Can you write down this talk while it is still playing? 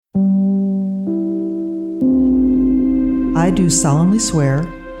do solemnly swear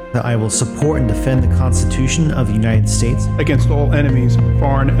that I will support and defend the Constitution of the United States against all enemies,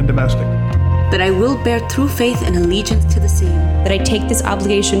 foreign and domestic. That I will bear true faith and allegiance to the same. That I take this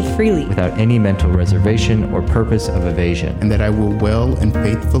obligation freely, without any mental reservation or purpose of evasion. And that I will well and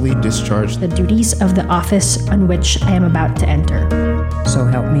faithfully discharge the duties of the office on which I am about to enter. So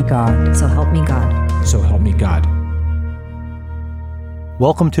help me God. So help me God. So help me God.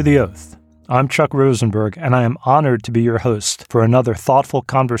 Welcome to The Oath. I'm Chuck Rosenberg, and I am honored to be your host for another thoughtful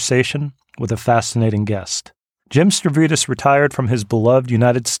conversation with a fascinating guest. Jim Stavridis retired from his beloved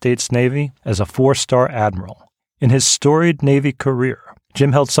United States Navy as a 4-star admiral. In his storied Navy career,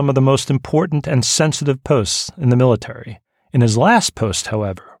 Jim held some of the most important and sensitive posts in the military. In his last post,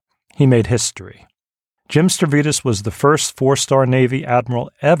 however, he made history. Jim Stavridis was the first 4-star Navy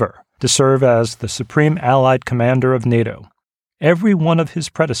admiral ever to serve as the Supreme Allied Commander of NATO. Every one of his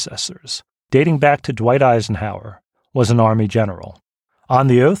predecessors, dating back to Dwight Eisenhower, was an Army general. On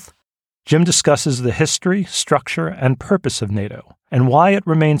The Oath, Jim discusses the history, structure, and purpose of NATO, and why it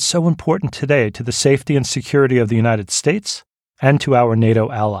remains so important today to the safety and security of the United States and to our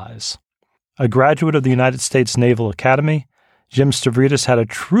NATO allies. A graduate of the United States Naval Academy, Jim Stavridis had a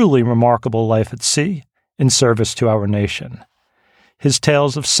truly remarkable life at sea in service to our nation. His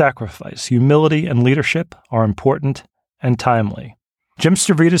tales of sacrifice, humility, and leadership are important and timely. Jim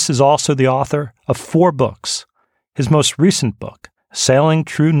Stavridis is also the author of 4 books. His most recent book, Sailing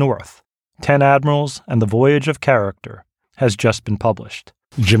True North, 10 Admirals and the Voyage of Character, has just been published.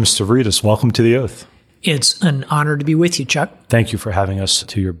 Jim Stavridis, welcome to The Oath. It's an honor to be with you, Chuck. Thank you for having us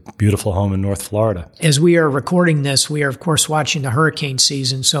to your beautiful home in North Florida. As we are recording this, we are, of course, watching the hurricane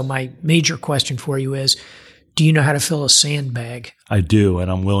season, so my major question for you is, do you know how to fill a sandbag? I do,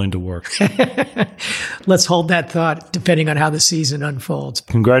 and I'm willing to work. Let's hold that thought, depending on how the season unfolds.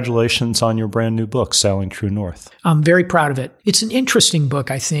 Congratulations on your brand new book, Sailing True North. I'm very proud of it. It's an interesting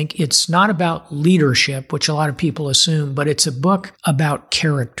book, I think. It's not about leadership, which a lot of people assume, but it's a book about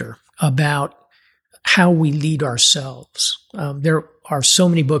character, about how we lead ourselves. There are so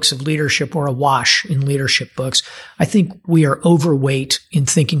many books of leadership, or awash in leadership books. I think we are overweight in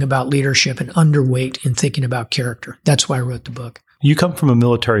thinking about leadership and underweight in thinking about character. That's why I wrote the book. You come from a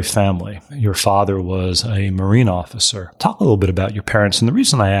military family. Your father was a Marine officer. Talk a little bit about your parents. And the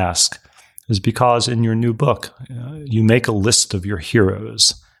reason I ask is because in your new book, you make a list of your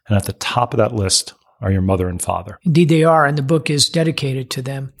heroes. And at the top of that list are your mother and father. Indeed, they are, and the book is dedicated to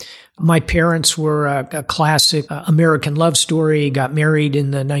them. My parents were a classic American love story, got married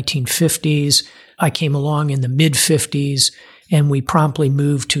in the 1950s. I came along in the mid-50s, and we promptly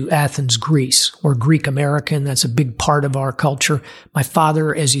moved to Athens, Greece. We're Greek American. That's a big part of our culture. My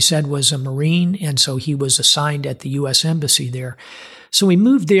father, as you said, was a Marine, and so he was assigned at the U.S. Embassy there. So we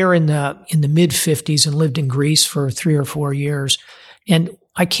moved there in the mid-50s and lived in Greece for 3 or 4 years. And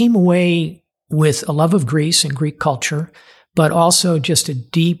I came away with a love of Greece and Greek culture, but also just a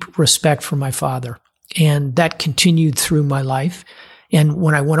deep respect for my father. And that continued through my life. And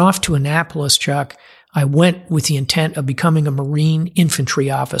when I went off to Annapolis, Chuck, I went with the intent of becoming a Marine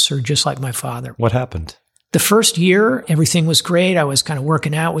infantry officer, just like my father. What happened? The first year, everything was great. I was kind of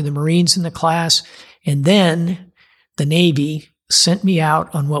working out with the Marines in the class. And then the Navy sent me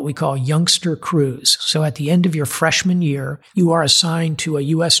out on what we call youngster cruise. So at the end of your freshman year, you are assigned to a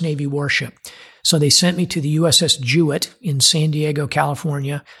U.S. Navy warship. So they sent me to the USS Jewett in San Diego,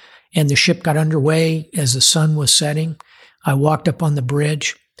 California, and the ship got underway as the sun was setting. I walked up on the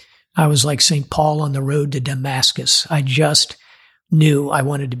bridge. I was like St. Paul on the road to Damascus. I just knew I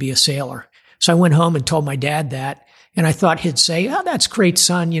wanted to be a sailor. So I went home and told my dad that, and I thought he'd say, "Oh, that's great,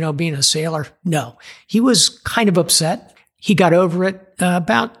 son, being a sailor." No, he was kind of upset. He got over it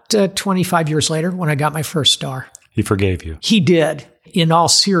about 25 years later when I got my first star. He forgave you. He did. In all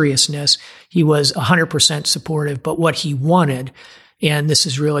seriousness, he was 100% supportive. But what he wanted, and this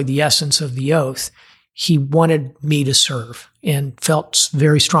is really the essence of the oath, he wanted me to serve and felt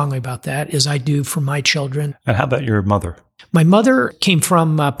very strongly about that, as I do for my children. And how about your mother? My mother came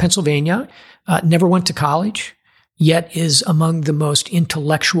from Pennsylvania, never went to college, yet is among the most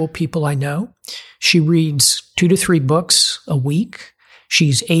intellectual people I know. She reads 2 to 3 books a week.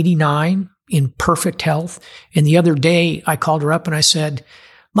 She's 89, in perfect health. And the other day, I called her up and I said,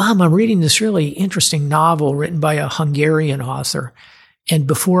 "Mom, I'm reading this really interesting novel written by a Hungarian author." And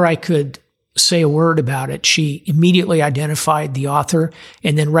before I could say a word about it, she immediately identified the author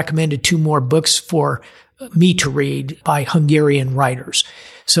and then recommended 2 more books for me to read by Hungarian writers.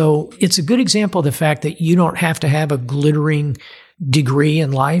 So it's a good example of the fact that you don't have to have a glittering degree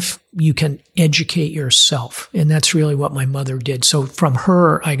in life, you can educate yourself. And that's really what my mother did. So from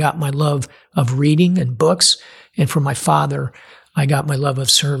her, I got my love of reading and books. And from my father, I got my love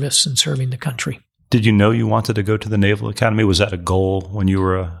of service and serving the country. Did you know you wanted to go to the Naval Academy? Was that a goal when you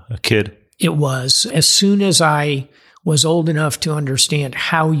were a kid? It was. As soon as I was old enough to understand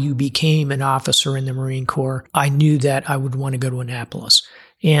how you became an officer in the Marine Corps, I knew that I would want to go to Annapolis.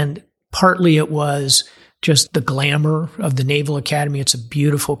 And partly it was just the glamour of the Naval Academy. It's a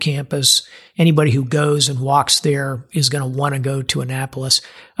beautiful campus. Anybody who goes and walks there is going to want to go to Annapolis.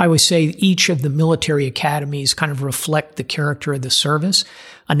 I always say each of the military academies kind of reflect the character of the service.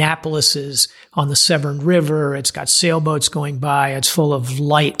 Annapolis is on the Severn River. It's got sailboats going by. It's full of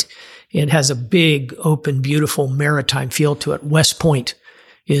light. It has a big, open, beautiful maritime feel to it. West Point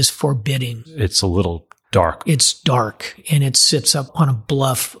is forbidding. It's a little dark. It's dark, and it sits up on a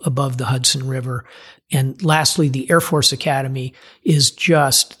bluff above the Hudson River. And lastly, the Air Force Academy is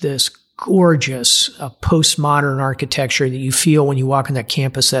just this gorgeous postmodern architecture that you feel when you walk on that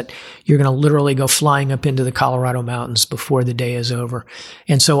campus that you're going to literally go flying up into the Colorado mountains before the day is over.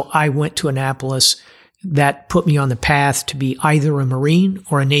 And so I went to Annapolis. That put me on the path to be either a Marine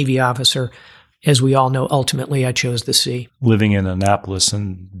or a Navy officer. As we all know, ultimately, I chose the sea. Living in Annapolis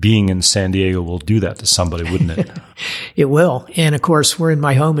and being in San Diego will do that to somebody, wouldn't it? It will. And of course, we're in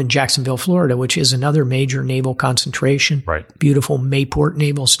my home in Jacksonville, Florida, which is another major naval concentration. Right. Beautiful Mayport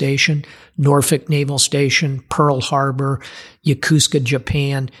Naval Station, Norfolk Naval Station, Pearl Harbor, Yokosuka,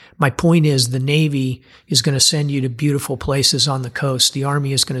 Japan. My point is the Navy is going to send you to beautiful places on the coast. The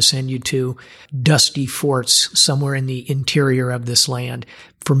Army is going to send you to dusty forts somewhere in the interior of this land.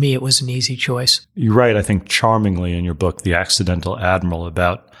 For me, it was an easy choice. You write, I think, charmingly in your book, The Accidental Admiral,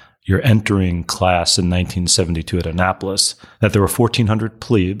 about your entering class in 1972 at Annapolis, that there were 1,400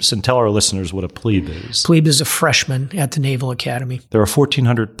 plebes. And tell our listeners what a plebe is. Plebe is a freshman at the Naval Academy. There are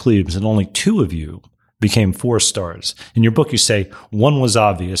 1,400 plebes, and only 2 of you became 4 stars. In your book, you say one was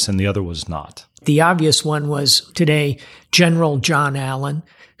obvious and the other was not. The obvious one was today General John Allen,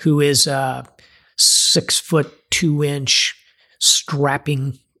 who is a 6'2"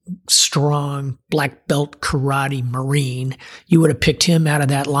 strapping, strong, black belt karate Marine. You would have picked him out of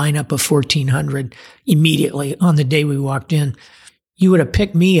that lineup of 1,400 immediately on the day we walked in. You would have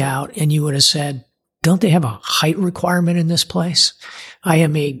picked me out and you would have said, don't they have a height requirement in this place? I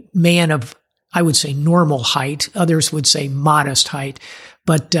am a man of, I would say, normal height. Others would say modest height.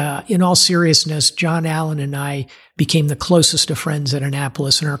 But in all seriousness, John Allen and I became the closest of friends at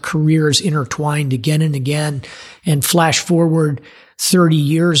Annapolis, and our careers intertwined again and again. And flash forward 30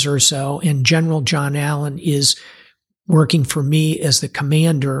 years or so, and General John Allen is working for me as the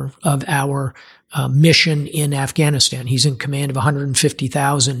commander of our mission in Afghanistan. He's in command of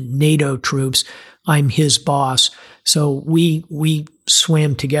 150,000 NATO troops. I'm his boss. So we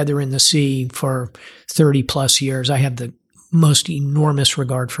swam together in the sea for 30 plus years. I have the most enormous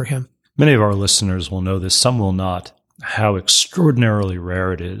regard for him. Many of our listeners will know this, some will not, how extraordinarily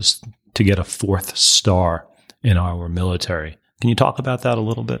rare it is to get a 4th star in our military. Can you talk about that a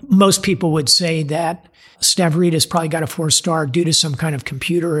little bit? Most people would say that Stavridis probably got a 4-star due to some kind of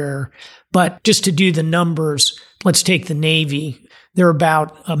computer error. But just to do the numbers, let's take the Navy. There are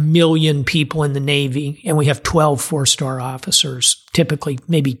about 1 million people in the Navy, and we have 12 4-star officers, typically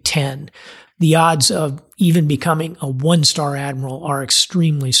maybe 10. The odds of even becoming a 1-star admiral are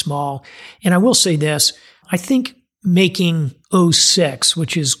extremely small. And I will say this, I think making 06,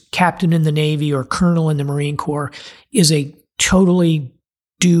 which is captain in the Navy or colonel in the Marine Corps, is a totally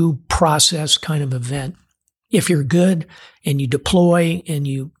due process kind of event. If you're good and you deploy and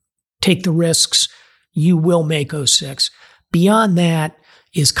you take the risks, you will make 06. Beyond that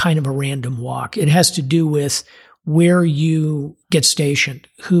is kind of a random walk. It has to do with where you get stationed,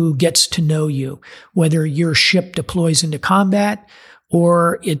 who gets to know you, whether your ship deploys into combat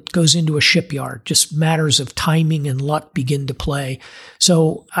or it goes into a shipyard. Just matters of timing and luck begin to play.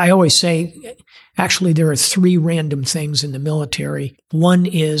 So I always say, actually, there are 3 random things in the military. One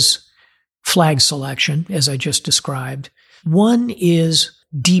is flag selection, as I just described. One is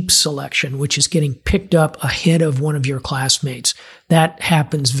deep selection, which is getting picked up ahead of one of your classmates. That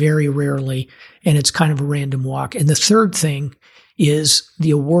happens very rarely, and it's kind of a random walk. And the third thing is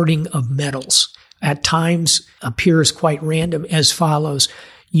the awarding of medals. At times appears quite random as follows.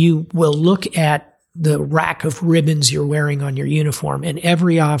 You will look at the rack of ribbons you're wearing on your uniform, and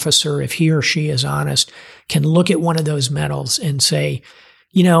every officer, if he or she is honest, can look at one of those medals and say,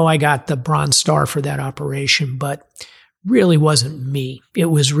 you know, I got the Bronze Star for that operation, but really wasn't me. It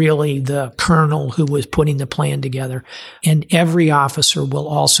was really the colonel who was putting the plan together. And every officer will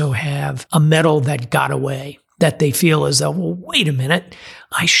also have a medal that got away. that they feel as though, well, wait a minute,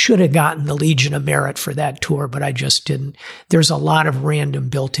 I should have gotten the Legion of Merit for that tour, but I just didn't. There's a lot of random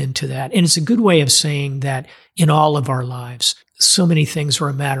built into that. And it's a good way of saying that in all of our lives, so many things are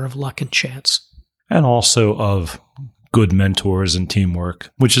a matter of luck and chance. And also of good mentors and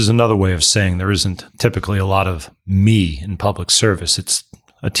teamwork, which is another way of saying there isn't typically a lot of me in public service. It's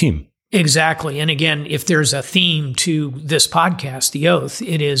a team. Exactly. And again, if there's a theme to this podcast, The Oath,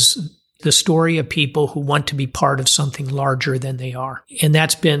 it is the story of people who want to be part of something larger than they are. And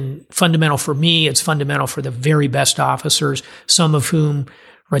that's been fundamental for me. It's fundamental for the very best officers, some of whom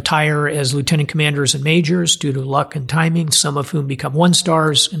retire as lieutenant commanders and majors due to luck and timing, some of whom become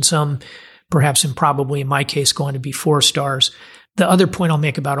 1-stars, and some, perhaps and probably in my case, go on to be 4-stars. The other point I'll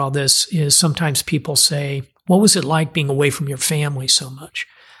make about all this is sometimes people say, what was it like being away from your family so much?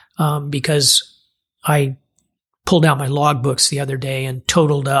 Because I pulled out my logbooks the other day and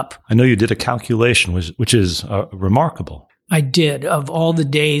totaled up. I know you did a calculation, which is remarkable. I did. Of all the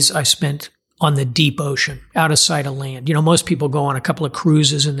days I spent on the deep ocean, out of sight of land. You know, most people go on a couple of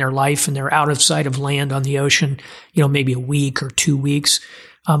cruises in their life and they're out of sight of land on the ocean, you know, maybe a week or 2 weeks.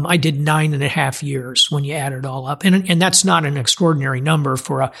 I did 9.5 years when you add it all up. And that's not an extraordinary number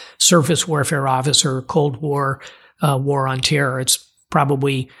for a surface warfare officer, Cold War, war on terror. It's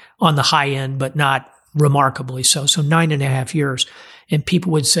probably on the high end, but not remarkably so. So 9.5 years. And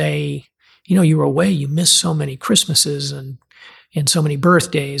people would say, you know, you were away, you missed so many Christmases and so many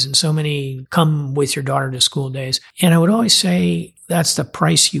birthdays and so many come with your daughter to school days. And I would always say that's the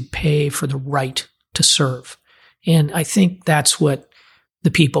price you pay for the right to serve. And I think that's what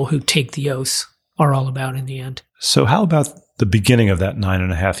the people who take the oath are all about in the end. So how about the beginning of that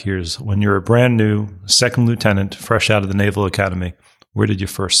 9.5 years when you're a brand new second lieutenant, fresh out of the Naval Academy? Where did you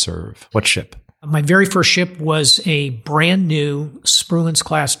first serve? What ship? My very first ship was a brand new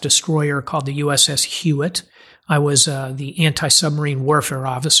Spruance-class destroyer called the USS Hewitt. I was the anti-submarine warfare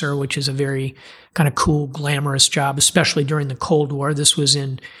officer, which is a very kind of cool, glamorous job, especially during the Cold War. This was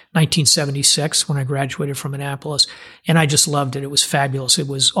in 1976 when I graduated from Annapolis, and I just loved it. It was fabulous. It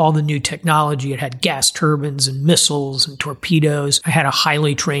was all the new technology. It had gas turbines and missiles and torpedoes. I had a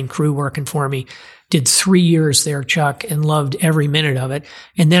highly trained crew working for me. Did 3 years there, Chuck, and loved every minute of it.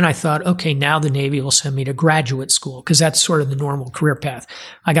 And then I thought, okay, now the Navy will send me to graduate school because that's sort of the normal career path.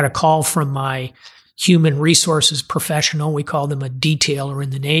 I got a call from my human resources professional. We call them a detailer in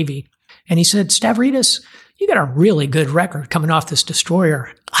the Navy. And he said, Stavridis, you got a really good record coming off this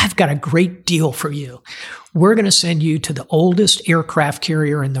destroyer. I've got a great deal for you. We're going to send you to the oldest aircraft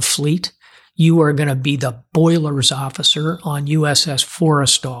carrier in the fleet. You are going to be the boilers officer on USS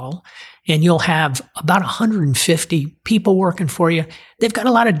Forrestal. And you'll have about 150 people working for you. They've got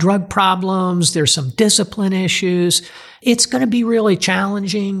a lot of drug problems. There's some discipline issues. It's going to be really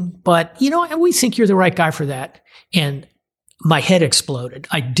challenging, but you know, we think you're the right guy for that. And my head exploded.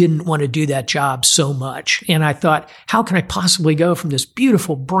 I didn't want to do that job so much. And I thought, how can I possibly go from this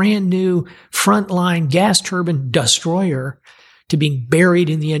beautiful, brand new frontline gas turbine destroyer to being buried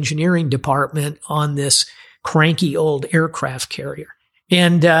in the engineering department on this cranky old aircraft carrier?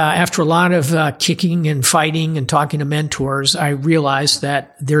 And after a lot of kicking and fighting and talking to mentors, I realized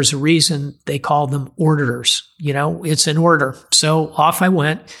that there's a reason they call them orders. You know, it's an order. So off I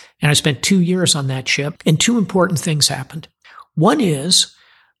went, and I spent 2 years on that ship, and two important things happened. One is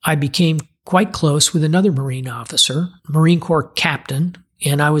I became quite close with another Marine officer, Marine Corps captain,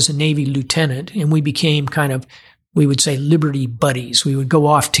 and I was a Navy lieutenant, and we became kind of, we would say, Liberty buddies. We would go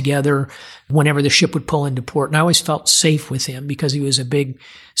off together whenever the ship would pull into port. And I always felt safe with him because he was a big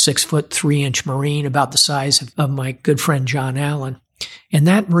 6'3" Marine, about the size of my good friend John Allen. And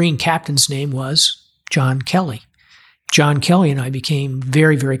that Marine captain's name was John Kelly. John Kelly and I became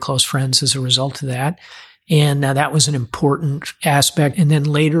very, very close friends as a result of that. And that was an important aspect. And then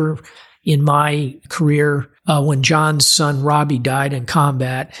later in my career, when John's son Robbie died in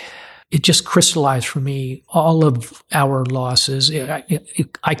combat, it just crystallized for me all of our losses.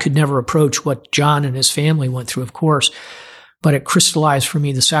 I could never approach what John and his family went through, of course, but it crystallized for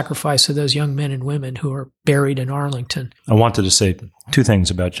me the sacrifice of those young men and women who are buried in Arlington. I wanted to say two things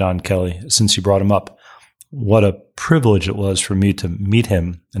about John Kelly since you brought him up. What a privilege it was for me to meet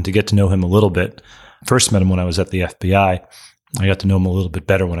him and to get to know him a little bit. First met him when I was at the FBI. I got to know him a little bit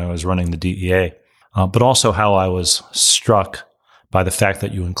better when I was running the DEA, but also how I was struck by the fact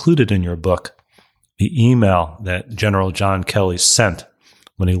that you included in your book the email that General John Kelly sent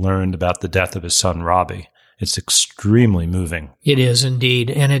when he learned about the death of his son, Robbie. It's extremely moving. It is indeed,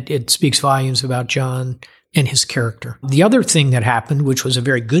 and it speaks volumes about John and his character. The other thing that happened, which was a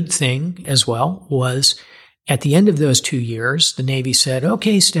very good thing as well, was At the end of those 2 years, the Navy said,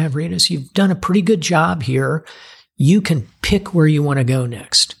 okay, Stavridis, you've done a pretty good job here. You can pick where you want to go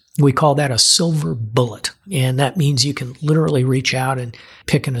next. We call that a silver bullet. And that means you can literally reach out and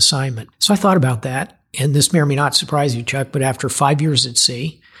pick an assignment. So I thought about that. And this may or may not surprise you, Chuck, but after 5 years at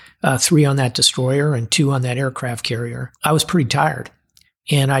sea, 3 on that destroyer and 2 on that aircraft carrier, I was pretty tired.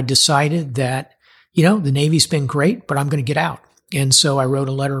 And I decided that, the Navy's been great, but I'm going to get out. And so I wrote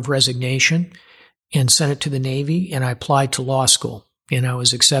a letter of resignation and sent it to the Navy, and I applied to law school. And I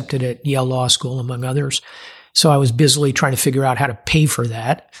was accepted at Yale Law School, among others. So I was busily trying to figure out how to pay for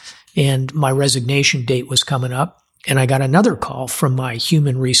that. And my resignation date was coming up. And I got another call from my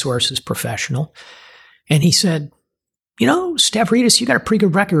human resources professional. And he said, Stavridis, you got a pretty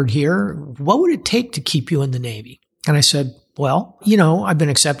good record here. What would it take to keep you in the Navy? And I said, well, I've been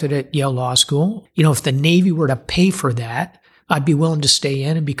accepted at Yale Law School. If the Navy were to pay for that, I'd be willing to stay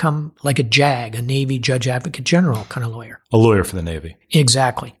in and become like a JAG, a Navy Judge Advocate General kind of lawyer. A lawyer for the Navy.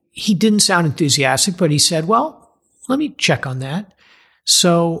 Exactly. He didn't sound enthusiastic, but he said, well, let me check on that.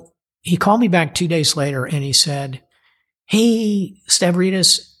 So he called me back 2 days later and he said, hey,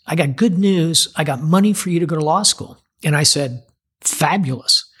 Stavridis, I got good news. I got money for you to go to law school. And I said,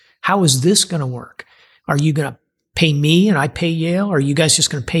 fabulous. How is this going to work? Are you going to pay me and I pay Yale? Or are you guys just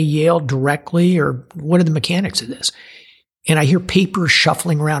going to pay Yale directly? Or what are the mechanics of this? And I hear papers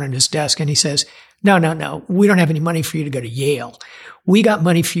shuffling around in his desk and he says, no, we don't have any money for you to go to Yale. We got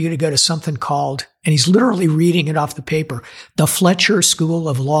money for you to go to something called, and he's literally reading it off the paper, the Fletcher School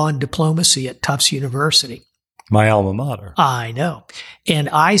of Law and Diplomacy at Tufts University. My alma mater. I know. And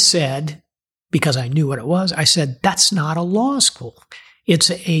I said, because I knew what it was, I said, that's not a law school.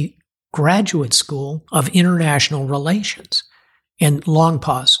 It's a graduate school of international relations. And long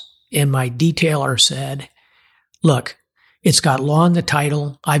pause. And my detailer said, look, it's got law in the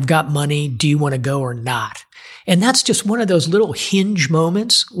title. I've got money. Do you want to go or not? And that's just one of those little hinge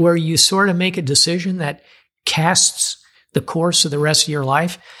moments where you sort of make a decision that casts the course of the rest of your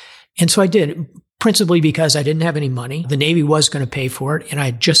life. And so I did, principally because I didn't have any money. The Navy was going to pay for it. And I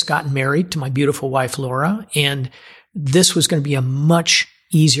had just gotten married to my beautiful wife, Laura. And this was going to be a much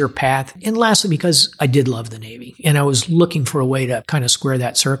easier path. And lastly, because I did love the Navy and I was looking for a way to kind of square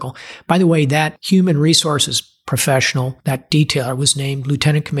that circle. By the way, that human resources professional, that detailer, was named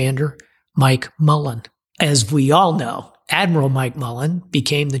Lieutenant Commander Mike Mullen. As we all know, Admiral Mike Mullen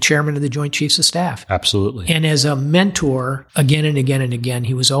became the chairman of the Joint Chiefs of Staff. Absolutely. And as a mentor, again and again and again,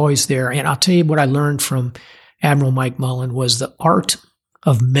 he was always there. And I'll tell you what I learned from Admiral Mike Mullen was the art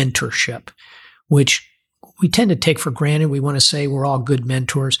of mentorship, which we tend to take for granted. We want to say we're all good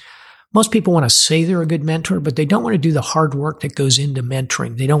mentors. Most people want to say they're a good mentor, but they don't want to do the hard work that goes into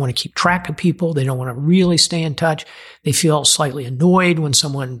mentoring. They don't want to keep track of people. They don't want to really stay in touch. They feel slightly annoyed when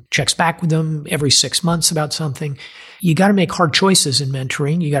someone checks back with them every 6 months about something. You got to make hard choices in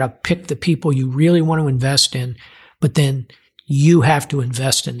mentoring. You got to pick the people you really want to invest in, but then you have to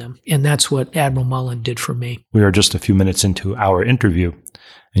invest in them. And that's what Admiral Mullen did for me. We are just a few minutes into our interview,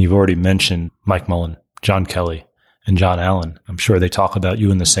 and you've already mentioned Mike Mullen, John Kelly, and John Allen. I'm sure they talk about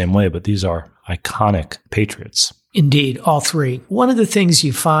you in the same way, but these are iconic patriots. Indeed, all three. One of the things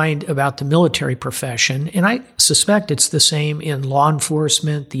you find about the military profession, and I suspect it's the same in law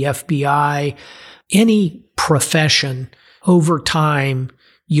enforcement, the FBI, any profession, over time,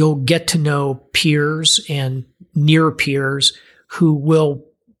 you'll get to know peers and near peers who will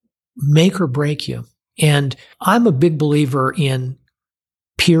make or break you. And I'm a big believer in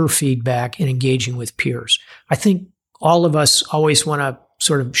peer feedback and engaging with peers. I think all of us always want to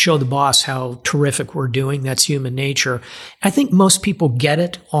sort of show the boss how terrific we're doing. That's human nature. I think most people get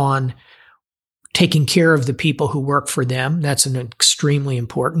it on taking care of the people who work for them. That's an extremely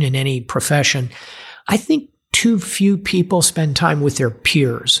important in any profession. I think too few people spend time with their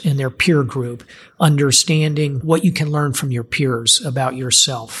peers in their peer group, understanding what you can learn from your peers about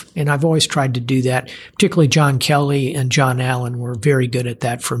yourself. And I've always tried to do that. Particularly John Kelly and John Allen were very good at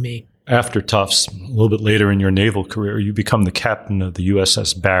that for me. After Tufts, a little bit later in your naval career, you become the captain of the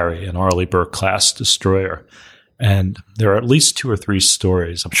USS Barry, an Arleigh Burke-class destroyer. And there are at least 2 or 3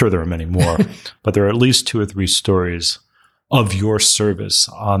 stories. I'm sure there are many more, but there are at least 2 or 3 stories of your service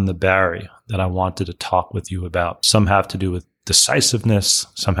on the Barry that I wanted to talk with you about. Some have to do with decisiveness.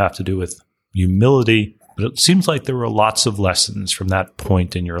 Some have to do with humility. But it seems like there were lots of lessons from that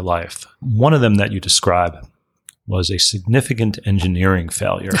point in your life. One of them that you describe was a significant engineering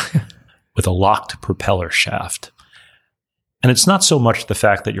failure with a locked propeller shaft. And it's not so much the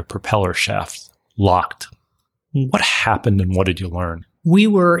fact that your propeller shaft locked. What happened and what did you learn? We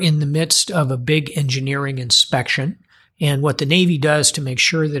were in the midst of a big engineering inspection. And what the Navy does to make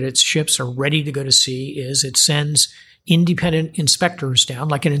sure that its ships are ready to go to sea is it sends independent inspectors down,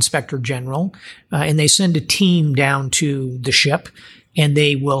 like an inspector general, and they send a team down to the ship, and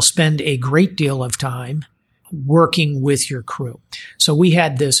they will spend a great deal of time working with your crew. So we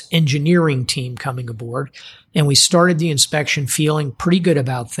had this engineering team coming aboard, and we started the inspection feeling pretty good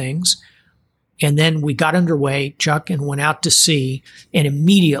about things. And then we got underway, Chuck, and went out to sea, and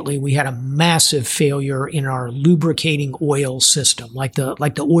immediately we had a massive failure in our lubricating oil system, like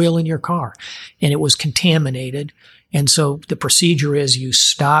the oil in your car, and it was contaminated. And so the procedure is you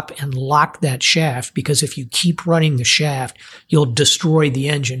stop and lock that shaft, because if you keep running the shaft, you'll destroy the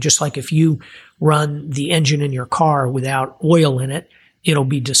engine. Just like if you run the engine in your car without oil in it, it'll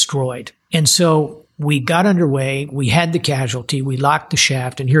be destroyed. And so we got underway, we had the casualty, we locked the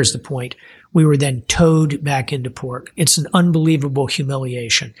shaft, and here's the point. We were then towed back into port. It's an unbelievable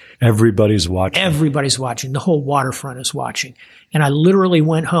humiliation. Everybody's watching. Everybody's watching. The whole waterfront is watching. And I literally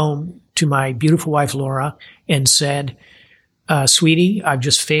went home to my beautiful wife, Laura, and said, sweetie, I've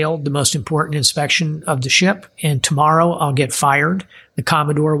just failed the most important inspection of the ship, and tomorrow I'll get fired. The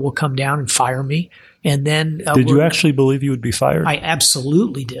Commodore will come down and fire me. And then did you actually believe you would be fired? I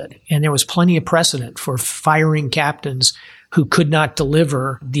absolutely did. And there was plenty of precedent for firing captains who could not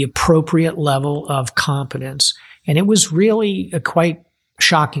deliver the appropriate level of competence. And it was really quite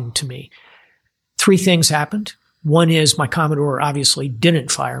shocking to me. 3 things happened. One is my Commodore obviously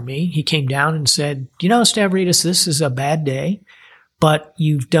didn't fire me. He came down and said, Stavridis, this is a bad day, but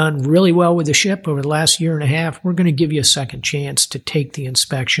you've done really well with the ship over the last year and a half. We're going to give you a second chance to take the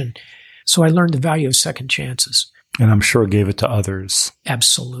inspection. So I learned the value of second chances. And I'm sure gave it to others.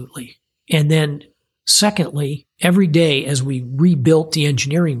 Absolutely. And then secondly, every day as we rebuilt the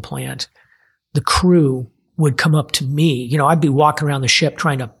engineering plant, the crew would come up to me. I'd be walking around the ship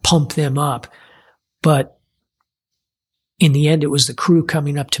trying to pump them up. But in the end, it was the crew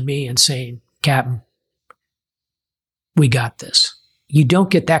coming up to me and saying, Captain, we got this. You don't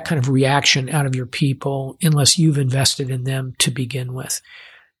get that kind of reaction out of your people unless you've invested in them to begin with.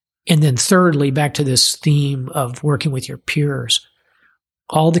 And then thirdly, back to this theme of working with your peers,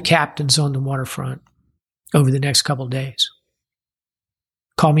 all the captains on the waterfront over the next couple of days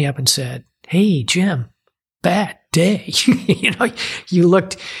called me up and said, hey, Jim, bad day. You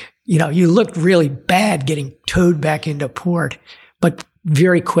looked really bad getting towed back into port. But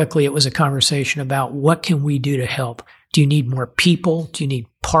very quickly, it was a conversation about what can we do to help? Do you need more people? Do you need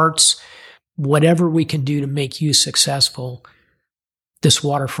parts? Whatever we can do to make you successful, this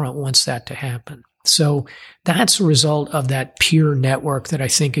waterfront wants that to happen. So that's a result of that peer network that I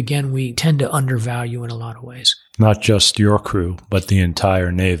think, again, we tend to undervalue in a lot of ways. Not just your crew, but the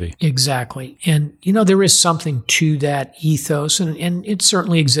entire Navy. Exactly. And, there is something to that ethos, and it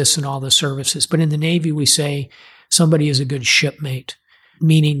certainly exists in all the services. But in the Navy, we say somebody is a good shipmate,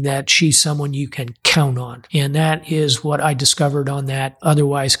 meaning that she's someone you can count on. And that is what I discovered on that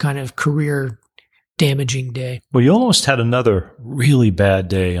otherwise kind of career damaging day. Well, you almost had another really bad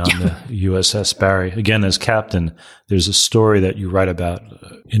day on the USS Barry. Again, as captain, there's a story that you write about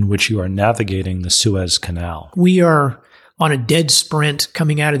in which you are navigating the Suez Canal. We are on a dead sprint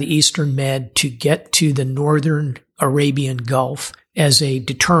coming out of the Eastern Med to get to the northern Arabian Gulf as a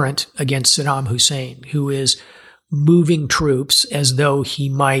deterrent against Saddam Hussein, who is moving troops as though he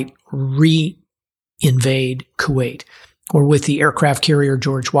might re-invade Kuwait. Or with the aircraft carrier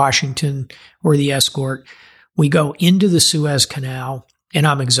George Washington or the escort, we go into the Suez Canal, and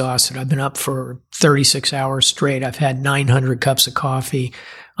I'm exhausted. I've been up for 36 hours straight. I've had 900 cups of coffee.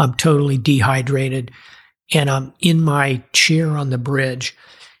 I'm totally dehydrated, and I'm in my chair on the bridge,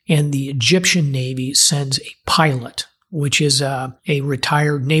 and the Egyptian Navy sends a pilot, which is a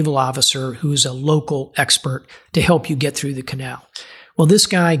retired naval officer who's a local expert, to help you get through the canal. Well, this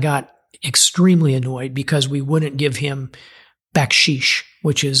guy got extremely annoyed because we wouldn't give him bakshish,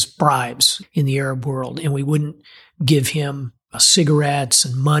 which is bribes in the Arab world, and we wouldn't give him cigarettes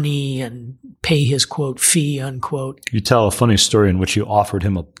and money and pay his, quote, fee, unquote. You tell a funny story in which you offered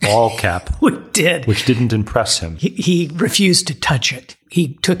him a ball cap. We did. Which didn't impress him. He refused to touch it.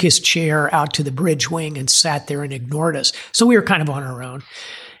 He took his chair out to the bridge wing and sat there and ignored us. So we were kind of on our own.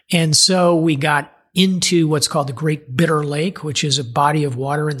 And so we got into what's called the Great Bitter Lake, which is a body of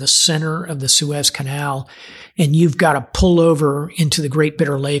water in the center of the Suez Canal. And you've got to pull over into the Great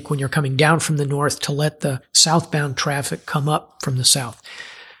Bitter Lake when you're coming down from the north to let the southbound traffic come up from the south.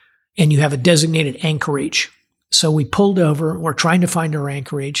 And you have a designated anchorage. So we pulled over. We're trying to find our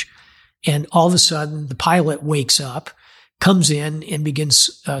anchorage. And all of a sudden, the pilot wakes up, comes in, and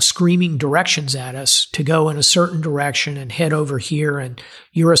begins screaming directions at us to go in a certain direction and head over here. And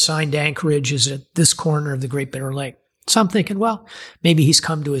your assigned anchorage is at this corner of the Great Bitter Lake. So I'm thinking, well, maybe he's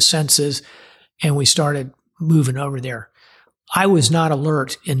come to his senses, and we started moving over there. I was not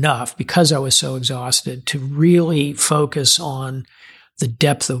alert enough because I was so exhausted to really focus on the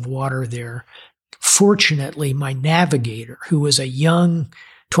depth of water there. Fortunately, my navigator, who was a young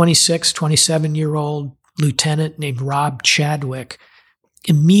 26, 27-year-old lieutenant named Rob Chadwick,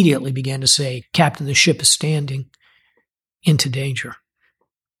 immediately began to say, "Captain, the ship is standing into danger.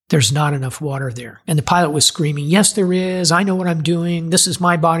 There's not enough water there." And the pilot was screaming, "Yes, there is. I know what I'm doing. This is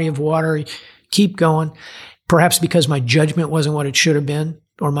my body of water. Keep going." Perhaps because my judgment wasn't what it should have been,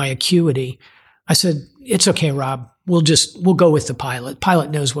 or my acuity, I said, "It's okay, Rob. We'll go with the pilot. Pilot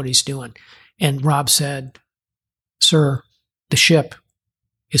knows what he's doing." And Rob said, "Sir, the ship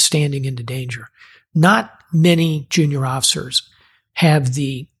is standing into danger." Not many junior officers have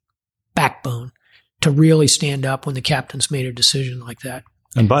the backbone to really stand up when the captain's made a decision like that.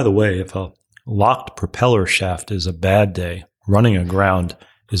 And by the way, if a locked propeller shaft is a bad day, running aground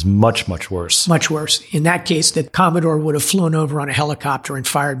is much, much worse. Much worse. In that case, the Commodore would have flown over on a helicopter and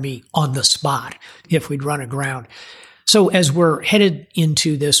fired me on the spot if we'd run aground. So as we're headed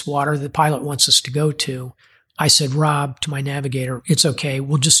into this water the pilot wants us to go to, I said, "Rob," to my navigator, "it's okay.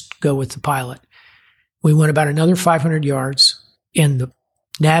 We'll just go with the pilot." We went about another 500 yards, and the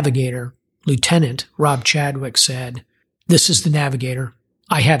navigator, Lieutenant Rob Chadwick, said, "This is the navigator.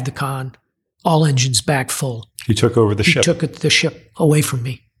 I have the con. All engines back full." He took over the ship. He took the ship away from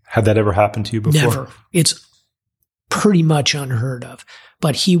me. Had that ever happened to you before? Never. It's pretty much unheard of.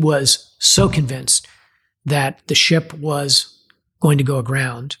 But he was so convinced that the ship was going to go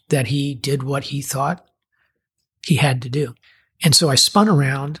aground that he did what he thought he had to do. And so I spun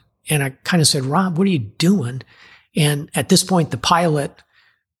around and I kind of said, "Rob, what are you doing?" And at this point, the pilot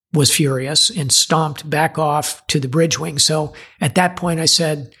was furious and stomped back off to the bridge wing. So at that point, I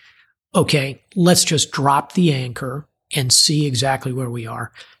said, "Okay, let's just drop the anchor and see exactly where we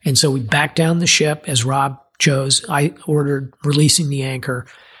are." And so we backed down the ship as Rob chose. I ordered releasing the anchor.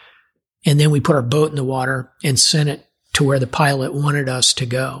 And then we put our boat in the water and sent it to where the pilot wanted us to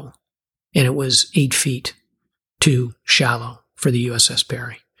go. And it was 8 feet too shallow for the USS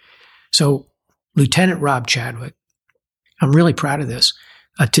Barry. So Lieutenant Rob Chadwick, I'm really proud of this.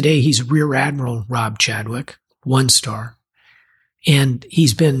 Today he's Rear Admiral Rob Chadwick, 1 star. And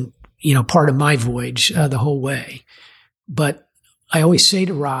he's been, part of my voyage the whole way. But I always say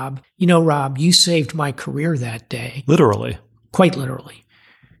to Rob, "Rob, you saved my career that day." Literally. Quite literally.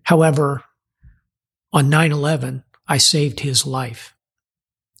 However, on 9/11, I saved his life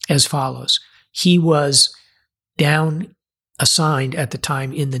as follows. He was assigned at the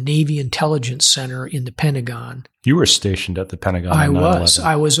time in the Navy Intelligence Center in the Pentagon. You were stationed at the Pentagon. I was.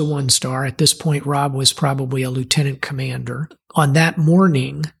 I was a 1 star. At this point, Rob was probably a lieutenant commander. On that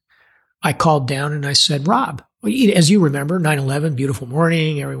morning, I called down and I said, "Rob," as you remember, 9/11, beautiful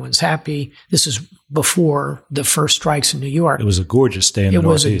morning, everyone's happy. This is before the first strikes in New York. It was a gorgeous day in the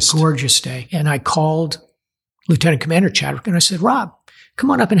Northeast. It was a gorgeous day. And I called Lieutenant Commander Chadwick and I said, "Rob, come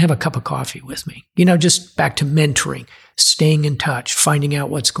on up and have a cup of coffee with me." Just back to mentoring, staying in touch, finding out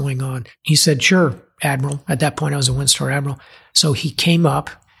what's going on. He said, "Sure, Admiral." At that point, I was a 1-star Admiral. So he came up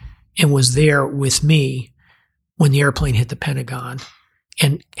and was there with me when the airplane hit the Pentagon.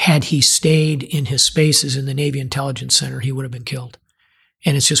 And had he stayed in his spaces in the Navy Intelligence Center, he would have been killed.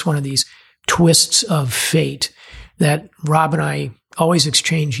 And it's just one of these twists of fate that Rob and I always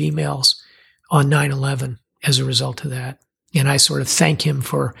exchange emails on 9/11 as a result of that. And I sort of thank him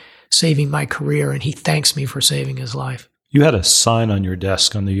for saving my career, and he thanks me for saving his life. You had a sign on your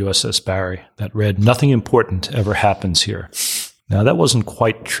desk on the USS Barry that read, "Nothing important ever happens here." Now, that wasn't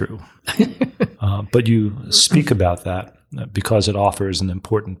quite true, but you speak about that because it offers an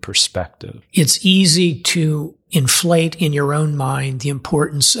important perspective. It's easy to inflate in your own mind the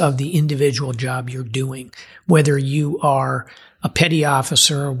importance of the individual job you're doing, whether you are a petty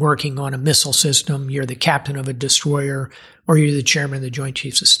officer working on a missile system, you're the captain of a destroyer, or you're the chairman of the Joint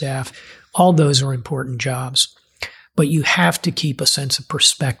Chiefs of Staff. All those are important jobs. But you have to keep a sense of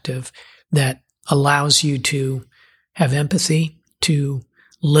perspective that allows you to have empathy, to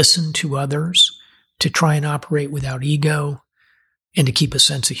listen to others, to try and operate without ego, and to keep a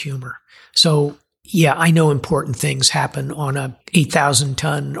sense of humor. So, yeah, I know important things happen on a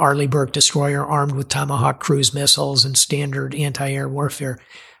 8,000-ton Arleigh Burke destroyer armed with Tomahawk cruise missiles and standard anti-air warfare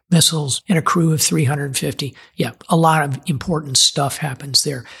missiles and a crew of 350. Yeah, a lot of important stuff happens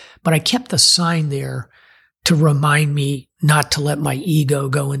there. But I kept the sign there to remind me not to let my ego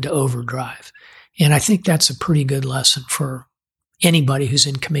go into overdrive. And I think that's a pretty good lesson for anybody who's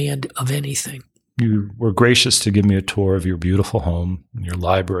in command of anything. You were gracious to give me a tour of your beautiful home, your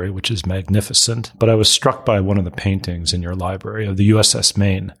library, which is magnificent. But I was struck by one of the paintings in your library of the USS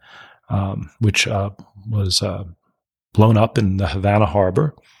Maine, which was blown up in the Havana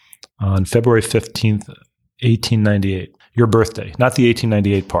Harbor on February 15th, 1898. Your birthday, not the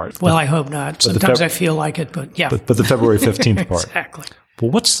 1898 part. Well, I hope not. Sometimes I feel like it, but yeah. But the February 15th part. Exactly. But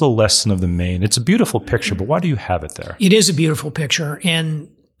what's the lesson of the Maine? It's a beautiful picture, but why do you have it there? It is a beautiful picture, and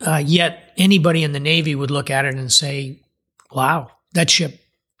yet anybody in the Navy would look at it and say, wow, that ship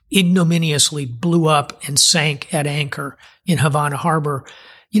ignominiously blew up and sank at anchor in Havana Harbor.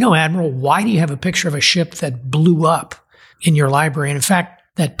 You know, Admiral, why do you have a picture of a ship that blew up in your library? And in fact,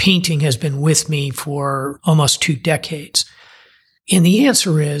 that painting has been with me for almost 2 decades. And the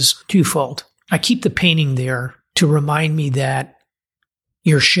answer is twofold. I keep the painting there to remind me that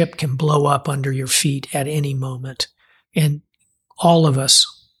your ship can blow up under your feet at any moment. And all of us,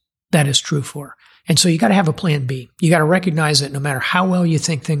 that is true for. And so you got to have a plan B. You got to recognize that no matter how well you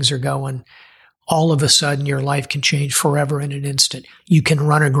think things are going, all of a sudden your life can change forever in an instant. You can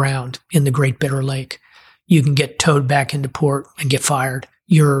run aground in the Great Bitter Lake. You can get towed back into port and get fired.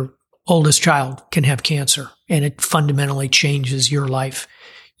 Your oldest child can have cancer, and it fundamentally changes your life.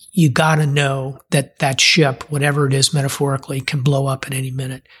 You got to know that that ship, whatever it is metaphorically, can blow up at any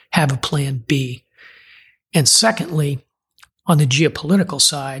minute. Have a plan B. And secondly, on the geopolitical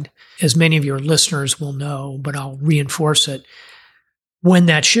side, as many of your listeners will know, but I'll reinforce it, when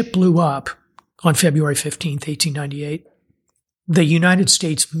that ship blew up on February 15th, 1898, the United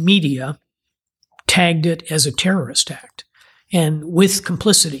States media tagged it as a terrorist act. And with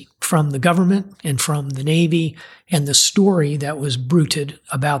complicity from the government and from the Navy, and the story that was bruited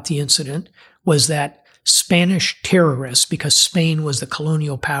about the incident was that Spanish terrorists, because Spain was the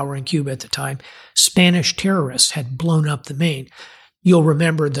colonial power in Cuba at the time, Spanish terrorists had blown up the Maine. You'll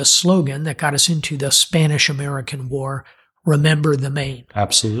remember the slogan that got us into the Spanish-American War, "Remember the Maine."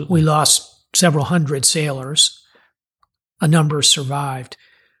 Absolutely. We lost several hundred sailors. A number survived.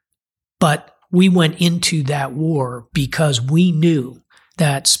 But we went into that war because we knew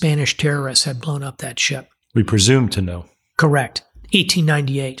that Spanish terrorists had blown up that ship. We presume to know. Correct.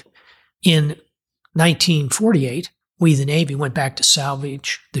 1898. In 1948, we, the Navy, went back to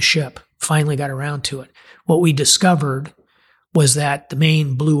salvage the ship, finally got around to it. What we discovered was that the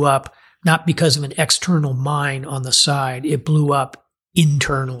Maine blew up not because of an external mine on the side. It blew up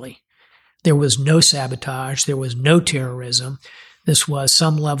internally. There was no sabotage. There was no terrorism. This was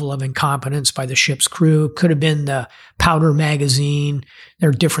some level of incompetence by the ship's crew. Could have been the powder magazine. There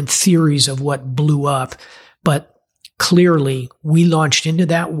are different theories of what blew up. But clearly, we launched into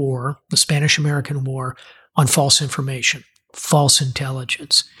that war, the Spanish-American War, on false information, false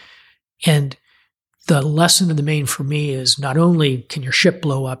intelligence. And the lesson of the Maine for me is not only can your ship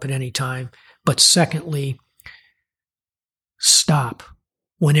blow up at any time, but secondly, stop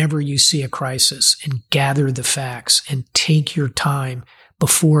whenever you see a crisis and gather the facts and take your time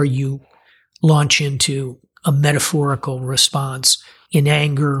before you launch into a metaphorical response in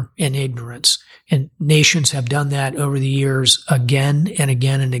anger and ignorance. And nations have done that over the years again and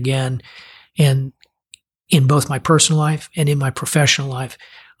again and again. And in both my personal life and in my professional life,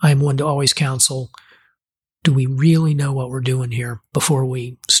 I am one to always counsel, do we really know what we're doing here before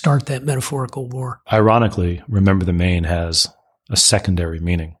we start that metaphorical war? Ironically, Remember the Maine has a secondary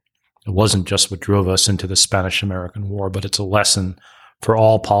meaning. It wasn't just what drove us into the Spanish-American War, but it's a lesson for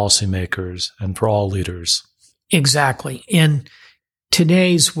all policymakers and for all leaders. Exactly. In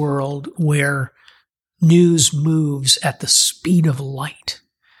today's world where news moves at the speed of light,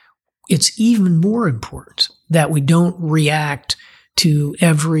 it's even more important that we don't react to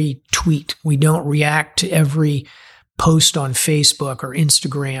every tweet. We don't react to every post on Facebook or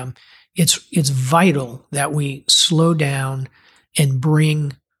Instagram. It's vital that we slow down and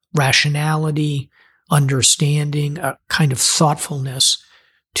bring rationality, understanding, a kind of thoughtfulness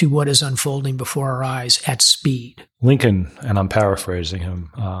to what is unfolding before our eyes at speed. Lincoln, and I'm paraphrasing him,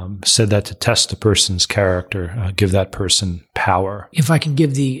 said that to test a person's character, give that person power. If I can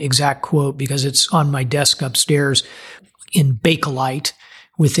give the exact quote, because it's on my desk upstairs in Bakelite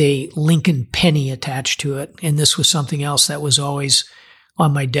with a Lincoln penny attached to it, and this was something else that was always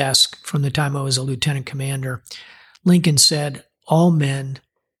on my desk from the time I was a lieutenant commander. Lincoln said, all men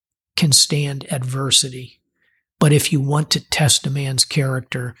can stand adversity, but if you want to test a man's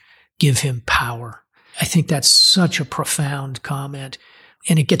character, give him power. I think that's such a profound comment.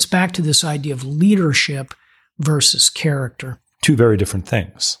 And it gets back to this idea of leadership versus character. Two very different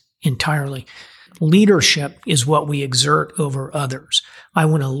things. Entirely. Leadership is what we exert over others. I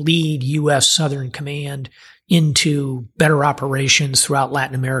want to lead U.S. Southern Command into better operations throughout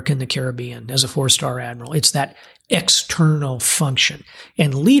Latin America and the Caribbean as a 4-star admiral. It's that external function.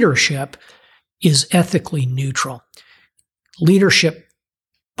 And leadership is ethically neutral. Leadership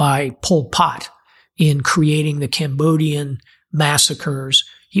by Pol Pot in creating the Cambodian massacres,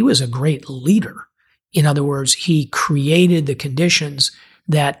 he was a great leader. In other words, he created the conditions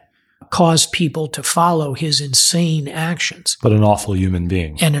that caused people to follow his insane actions. But an awful human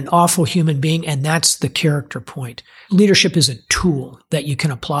being. And an awful human being, and that's the character point. Leadership is a tool that you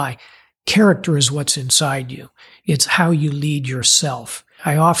can apply. Character is what's inside you. It's how you lead yourself.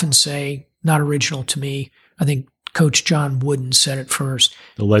 I often say, not original to me, I think Coach John Wooden said it first.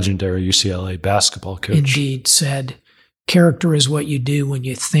 The legendary UCLA basketball coach. Indeed said, character is what you do when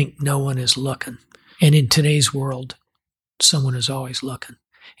you think no one is looking. And in today's world, someone is always looking.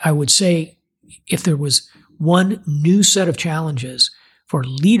 I would say if there was one new set of challenges for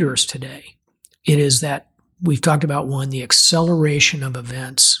leaders today, it is that we've talked about one, the acceleration of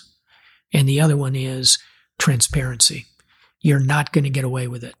events, and the other one is transparency. You're not going to get away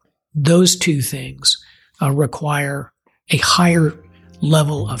with it. Those two things require a higher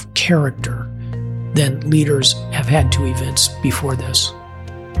level of character than leaders have had to evince before this.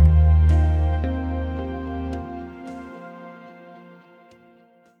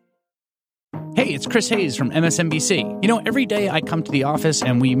 Hey, it's Chris Hayes from MSNBC. You know, every day I come to the office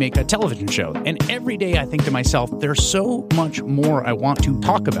and we make a television show. And every day I think to myself, there's so much more I want to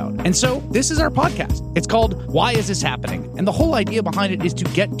talk about. And so this is our podcast. It's called Why Is This Happening? And the whole idea behind it is to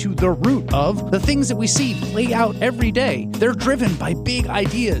get to the root of the things that we see play out every day. They're driven by big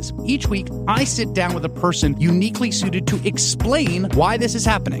ideas. Each week, I sit down with a person uniquely suited to explain why this is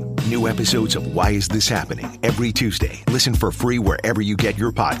happening. New episodes of Why Is This Happening? Every Tuesday. Listen for free wherever you get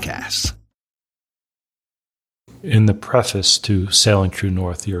your podcasts. In the preface to Sailing True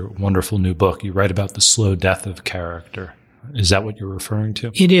North, your wonderful new book, you write about the slow death of character. Is that what you're referring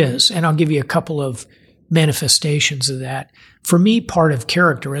to? It is, and I'll give you a couple of manifestations of that. For me, part of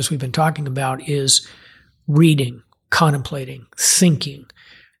character, as we've been talking about, is reading, contemplating, thinking,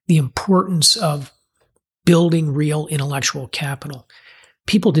 the importance of building real intellectual capital.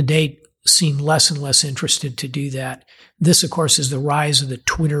 People today seem less and less interested to do that. This, of course, is the rise of the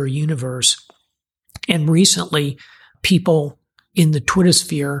Twitter universe. And recently, people in the Twitter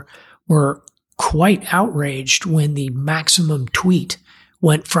sphere were quite outraged when the maximum tweet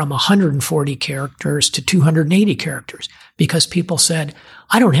went from 140 characters to 280 characters because people said,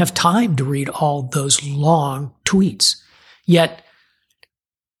 I don't have time to read all those long tweets. Yet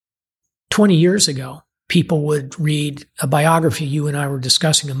 20 years ago, people would read a biography you and I were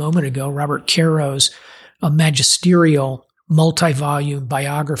discussing a moment ago, Robert Caro's a magisterial multi-volume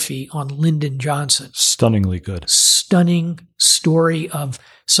biography on Lyndon Johnson. Stunningly good. Stunning story of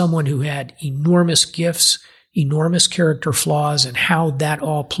someone who had enormous gifts, enormous character flaws, and how that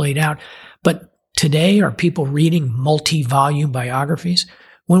all played out. But today, are people reading multi-volume biographies?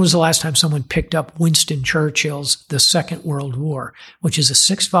 When was the last time someone picked up Winston Churchill's The Second World War, which is a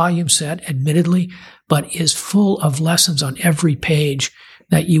 6-volume set, admittedly, but is full of lessons on every page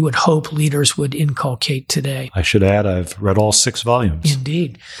that you would hope leaders would inculcate today. I should add, I've read all 6 volumes.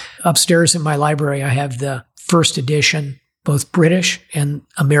 Indeed. Upstairs in my library, I have the first edition, both British and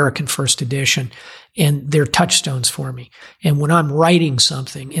American first edition, and they're touchstones for me. And when I'm writing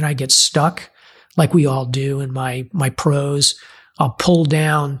something and I get stuck, like we all do in my prose, I'll pull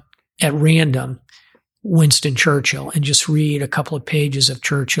down at random Winston Churchill and just read a couple of pages of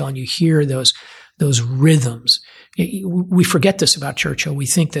Churchill, and you hear those rhythms. We forget this about Churchill. We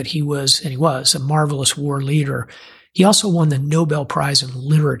think that he was, and he was, a marvelous war leader. He also won the Nobel Prize in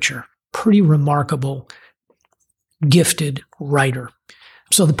Literature. Pretty remarkable, gifted writer.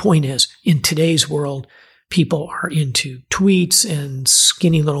 So the point is, in today's world, people are into tweets and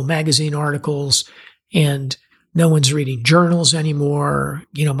skinny little magazine articles, and no one's reading journals anymore.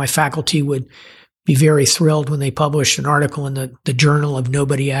 You know, my faculty would be very thrilled when they published an article in the journal of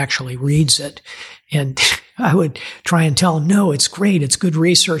nobody actually reads it. And I would try and tell them, no, it's great. It's good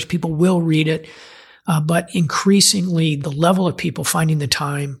research. People will read it. But increasingly, the level of people finding the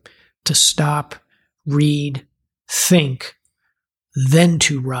time to stop, read, think, then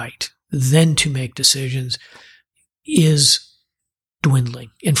to write, then to make decisions is dwindling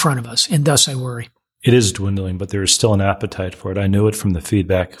in front of us. And thus I worry. It is dwindling, but there is still an appetite for it. I know it from the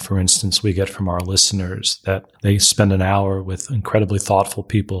feedback, for instance, we get from our listeners that they spend an hour with incredibly thoughtful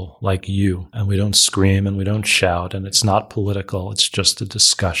people like you, and we don't scream and we don't shout, and it's not political. It's just a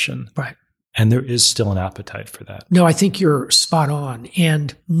discussion. Right. And there is still an appetite for that. No, I think you're spot on.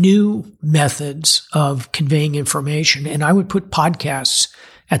 And new methods of conveying information. And I would put podcasts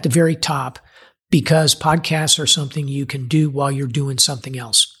at the very top, because podcasts are something you can do while you're doing something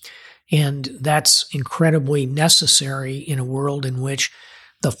else. And that's incredibly necessary in a world in which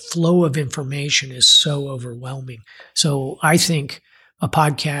the flow of information is so overwhelming. So I think a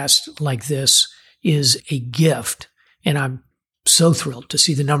podcast like this is a gift. And I'm so thrilled to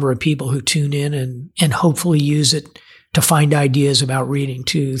see the number of people who tune in and hopefully use it to find ideas about reading,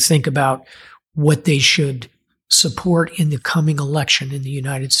 to think about what they should support in the coming election in the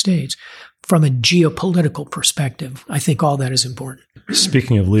United States. From a geopolitical perspective, I think all that is important.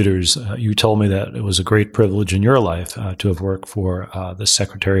 Speaking of leaders, you told me that it was a great privilege in your life to have worked for the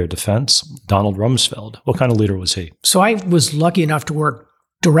Secretary of Defense, Donald Rumsfeld. What kind of leader was he? So I was lucky enough to work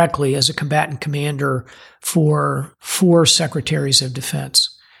directly as a combatant commander for 4 secretaries of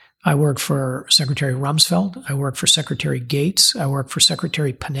defense. I worked for Secretary Rumsfeld. I worked for Secretary Gates. I worked for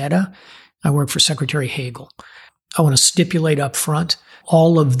Secretary Panetta. I worked for Secretary Hagel. I want to stipulate up front,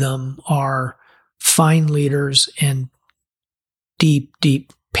 all of them are fine leaders and deep,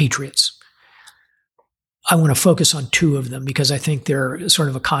 deep patriots. I want to focus on 2 of them because I think they're sort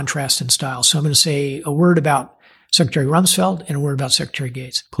of a contrast in style. So I'm going to say a word about Secretary Rumsfeld and a word about Secretary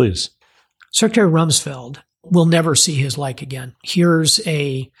Gates. Please. Secretary Rumsfeld will never see his like again. Here's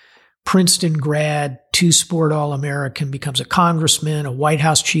a Princeton grad, 2-sport All-American, becomes a congressman, a White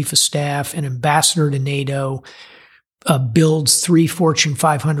House chief of staff, an ambassador to NATO, builds 3 Fortune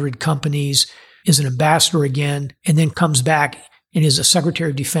 500 companies, is an ambassador again, and then comes back and is a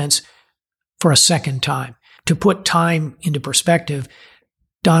Secretary of Defense for a second time. To put time into perspective,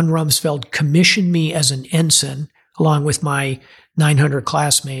 Don Rumsfeld commissioned me as an ensign along with my 900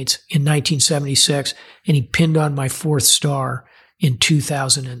 classmates in 1976, and he pinned on my 4th star in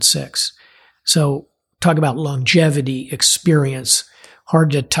 2006. So talk about longevity, experience,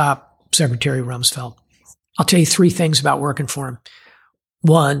 hard to top Secretary Rumsfeld. I'll tell you 3 things about working for him.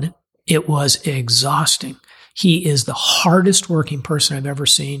 1, it was exhausting. He is the hardest working person I've ever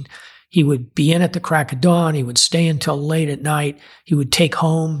seen. He would be in at the crack of dawn. He would stay until late at night. He would take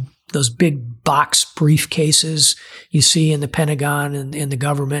home those big box briefcases you see in the Pentagon and in the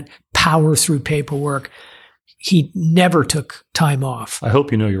government, power through paperwork. He never took time off. I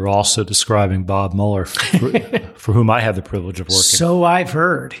hope you know you're also describing Bob Mueller, for whom I had the privilege of working. So I've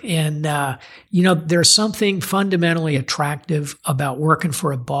heard. And, there's something fundamentally attractive about working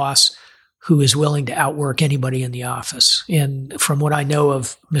for a boss who is willing to outwork anybody in the office. And from what I know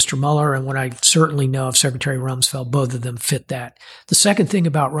of Mr. Mueller and what I certainly know of Secretary Rumsfeld, both of them fit that. The second thing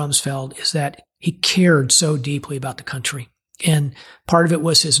about Rumsfeld is that he cared so deeply about the country. And part of it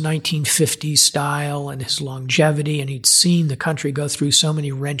was his 1950s style and his longevity, and he'd seen the country go through so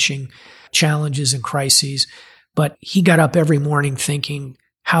many wrenching challenges and crises. But he got up every morning thinking,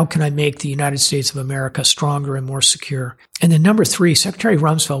 how can I make the United States of America stronger and more secure? And then number 3, Secretary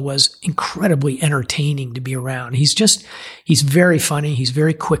Rumsfeld was incredibly entertaining to be around. He's very funny. He's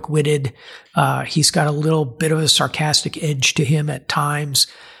very quick-witted. He's got a little bit of a sarcastic edge to him at times.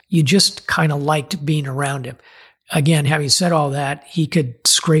 You just kind of liked being around him. Again, having said all that, he could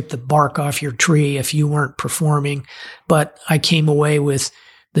scrape the bark off your tree if you weren't performing. But I came away with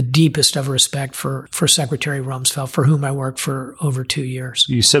the deepest of respect for Secretary Rumsfeld, for whom I worked for over 2 years.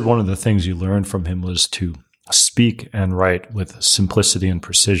 You said one of the things you learned from him was to speak and write with simplicity and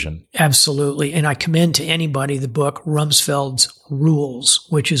precision. Absolutely. And I commend to anybody the book Rumsfeld's Rules,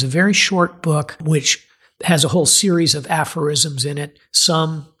 which is a very short book, which has a whole series of aphorisms in it,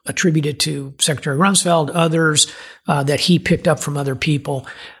 some attributed to Secretary Rumsfeld, others that he picked up from other people.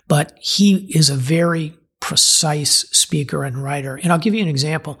 But he is a very precise speaker and writer. And I'll give you an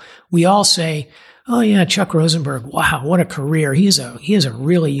example. We all say, oh yeah, Chuck Rosenberg, wow, what a career. He has a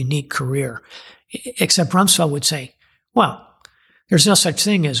really unique career. Except Rumsfeld would say, well, there's no such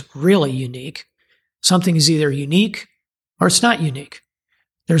thing as really unique. Something is either unique or it's not unique.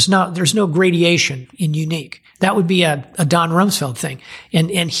 There's no gradation in unique. That would be a Don Rumsfeld thing.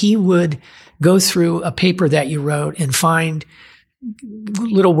 And he would go through a paper that you wrote and find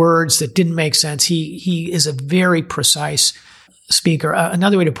little words that didn't make sense. He is a very precise speaker.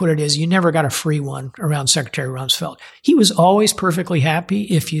 Another way to put it is you never got a free one around Secretary Rumsfeld. He was always perfectly happy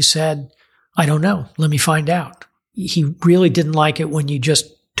if you said, I don't know, let me find out. He really didn't like it when you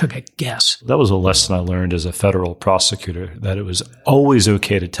just took a guess. That was a lesson I learned as a federal prosecutor, that it was always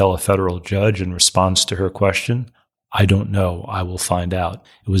okay to tell a federal judge in response to her question, I don't know, I will find out.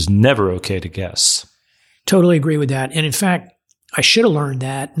 It was never okay to guess. Totally agree with that. And in fact, I should have learned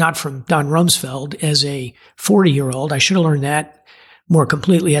that, not from Don Rumsfeld as a 40-year-old. I should have learned that more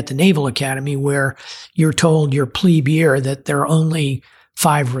completely at the Naval Academy, where you're told your plebe year that there are only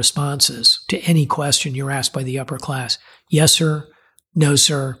 5 responses to any question you're asked by the upper class. Yes, sir. No,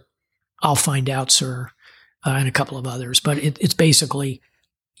 sir. I'll find out, sir. And a couple of others. But it's basically,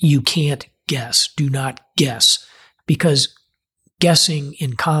 you can't guess. Do not guess. Because guessing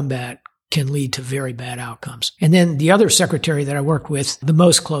in combat can lead to very bad outcomes. And then the other secretary that I worked with the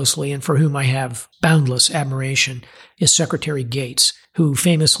most closely and for whom I have boundless admiration is Secretary Gates, who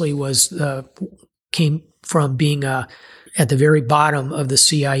famously came from being at the very bottom of the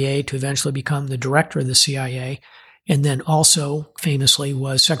CIA to eventually become the director of the CIA, and then also famously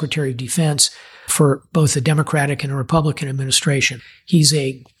was Secretary of Defense for both the Democratic and a Republican administration. He's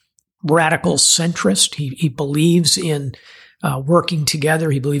a radical centrist. He believes in working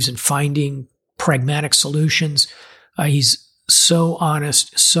together. He believes in finding pragmatic solutions. He's so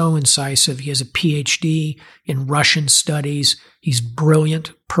honest, so incisive. He has a PhD in Russian studies. He's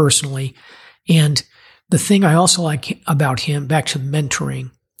brilliant personally. And the thing I also like about him, back to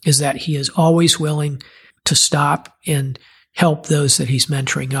mentoring, is that he is always willing to stop and help those that he's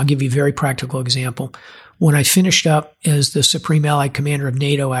mentoring. I'll give you a very practical example. When I finished up as the Supreme Allied Commander of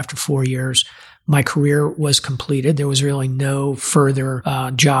NATO after 4 years, my career was completed. There was really no further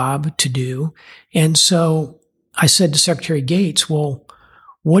job to do. And so I said to Secretary Gates, well,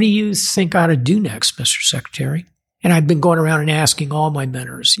 what do you think I ought to do next, Mr. Secretary? And I've been going around and asking all my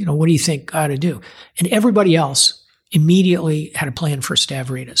mentors, what do you think I ought to do? And everybody else immediately had a plan for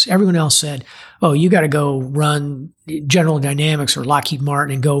Stavridis. Everyone else said, oh, you got to go run General Dynamics or Lockheed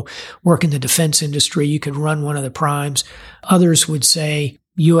Martin and go work in the defense industry. You could run one of the primes. Others would say,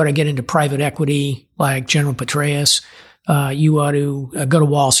 you ought to get into private equity like General Petraeus. You ought to go to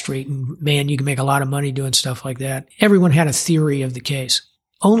Wall Street, and man, you can make a lot of money doing stuff like that. Everyone had a theory of the case.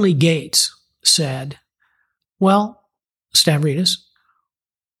 Only Gates said, well, Stavridis,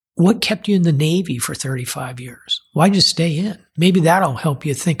 what kept you in the Navy for 35 years? Why'd you stay in? Maybe that'll help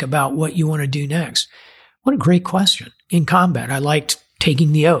you think about what you want to do next. What a great question. In combat, I liked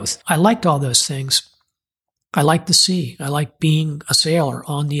taking the oath. I liked all those things. I liked the sea. I liked being a sailor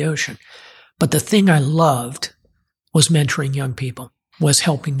on the ocean. But the thing I loved was mentoring young people, was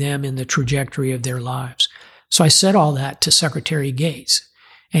helping them in the trajectory of their lives. So I said all that to Secretary Gates,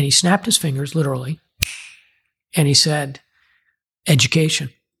 and he snapped his fingers, literally, and he said, education.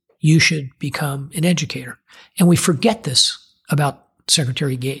 You should become an educator. And we forget this about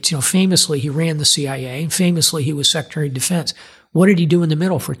Secretary Gates. Famously, he ran the CIA, and famously, he was Secretary of Defense. What did he do in the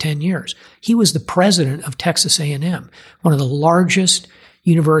middle for 10 years? He was the president of Texas A&M, one of the largest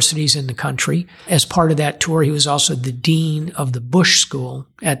universities in the country. As part of that tour, he was also the dean of the Bush School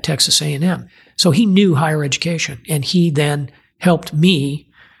at Texas A&M. So he knew higher education, and he then helped me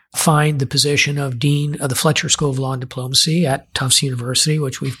find the position of dean of the Fletcher School of Law and Diplomacy at Tufts University,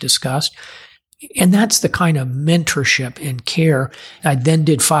 which we've discussed. And that's the kind of mentorship and care. I then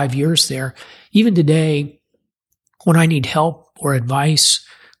did 5 years there. Even today, when I need help or advice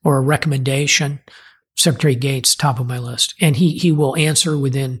or a recommendation, Secretary Gates, top of my list. And he will answer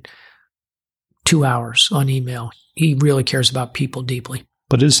within 2 hours on email. He really cares about people deeply.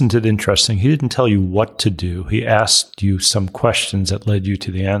 But isn't it interesting? He didn't tell you what to do. He asked you some questions that led you to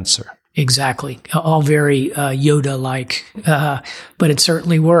the answer. Exactly. All very Yoda-like, but it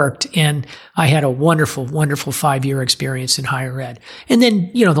certainly worked. And I had a wonderful, wonderful 5-year experience in higher ed. And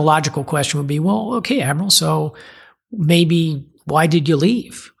then, the logical question would be, well, okay, Admiral, so maybe why did you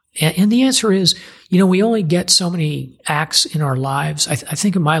leave? And the answer is, we only get so many acts in our lives. I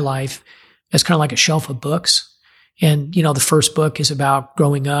think of my life as kind of like a shelf of books. And, the first book is about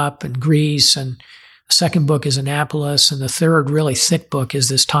growing up in Greece, and the second book is Annapolis, and the third really thick book is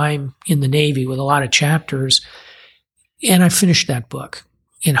this time in the Navy with a lot of chapters. And I finished that book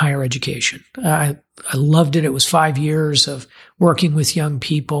in higher education. I loved it. It was 5 years of working with young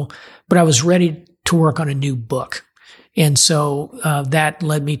people, but I was ready to work on a new book. And so that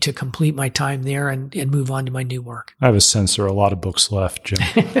led me to complete my time there and move on to my new work. I have a sense there are a lot of books left, Jim.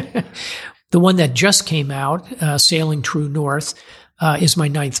 The one that just came out, Sailing True North, is my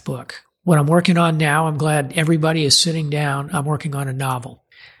 9th book. What I'm working on now, I'm glad everybody is sitting down. I'm working on a novel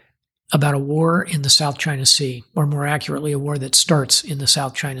about a war in the South China Sea, or more accurately, a war that starts in the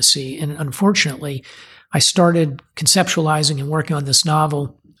South China Sea. And unfortunately, I started conceptualizing and working on this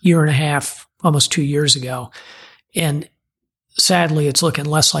novel 1.5, almost 2 years ago. And sadly, it's looking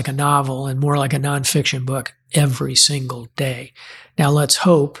less like a novel and more like a nonfiction book every single day. Now, let's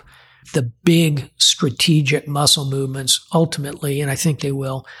hope the big strategic muscle movements ultimately, and I think they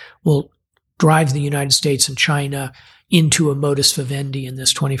will drive the United States and China into a modus vivendi in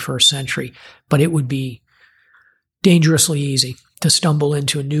this 21st century. But it would be dangerously easy to stumble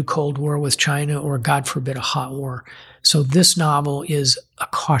into a new Cold War with China or, God forbid, a hot war. So this novel is a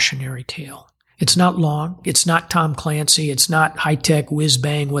cautionary tale. It's not long. It's not Tom Clancy. It's not high-tech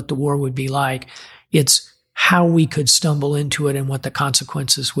whiz-bang what the war would be like. It's how we could stumble into it and what the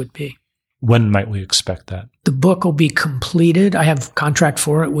consequences would be. When might we expect that? The book will be completed. I have a contract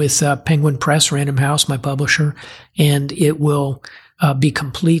for it with Penguin Press, Random House, my publisher, and it will be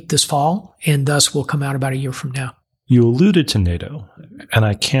complete this fall, and thus will come out about a year from now. You alluded to NATO, and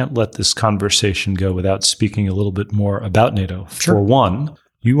I can't let this conversation go without speaking a little bit more about NATO. Sure. For one,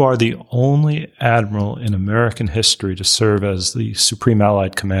 you are the only admiral in American history to serve as the Supreme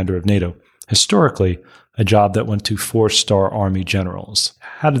Allied Commander of NATO. Historically, a job that went to 4-star Army generals.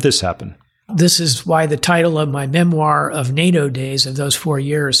 How did this happen? This is why the title of my memoir of NATO days of those 4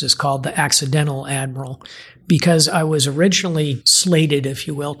 years is called The Accidental Admiral, because I was originally slated, if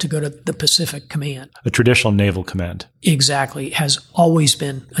you will, to go to the Pacific Command. A traditional naval command. Exactly. It has always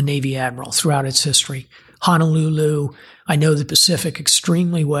been a Navy admiral throughout its history. Honolulu, I know the Pacific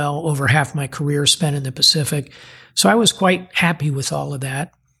extremely well, over half my career spent in the Pacific. So I was quite happy with all of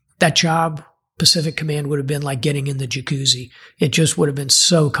that. That job, Pacific Command, would have been like getting in the jacuzzi. It just would have been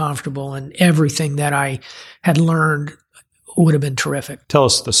so comfortable, and everything that I had learned would have been terrific. Tell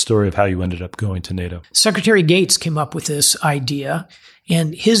us the story of how you ended up going to NATO. Secretary Gates came up with this idea,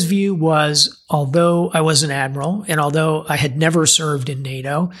 and his view was, although I was an admiral, and although I had never served in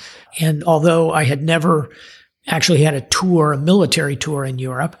NATO, and although I had never actually had a military tour in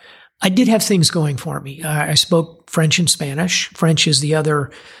Europe, I did have things going for me. I spoke French and Spanish. French is the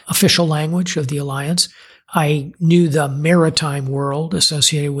other official language of the alliance. I knew the maritime world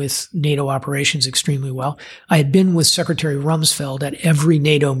associated with NATO operations extremely well. I had been with Secretary Rumsfeld at every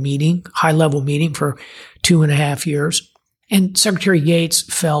NATO meeting, high-level meeting, for 2.5 years. And Secretary Gates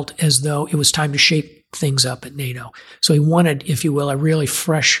felt as though it was time to shape things up at NATO. So he wanted, if you will, a really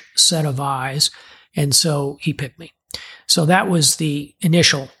fresh set of eyes. And so he picked me. So that was the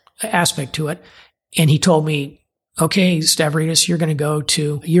initial aspect to it. And he told me, okay, Stavridis, you're going to go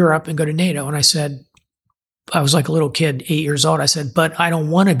to Europe and go to NATO. And I said, I was like a little kid, 8 years old. I said, but I don't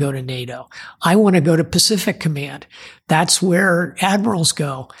want to go to NATO. I want to go to Pacific Command. That's where admirals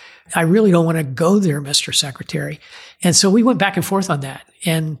go. I really don't want to go there, Mr. Secretary. And so we went back and forth on that.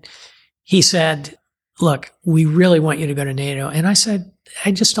 And he said, look, we really want you to go to NATO. And I said,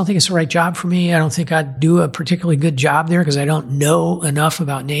 I just don't think it's the right job for me. I don't think I'd do a particularly good job there because I don't know enough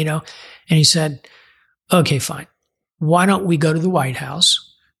about NATO. And he said, okay, fine. Why don't we go to the White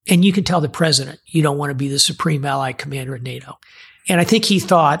House and you can tell the president you don't want to be the Supreme Allied Commander of NATO. And I think he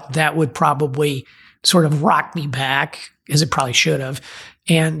thought that would probably sort of rock me back, as it probably should have,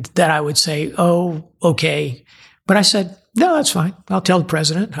 and that I would say, oh, okay. But I said, no, that's fine. I'll tell the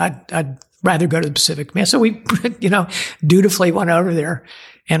president. I'd rather go to the Pacific Command. So we, dutifully went over there,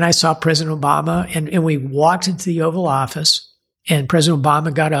 and I saw President Obama, and we walked into the Oval Office, and President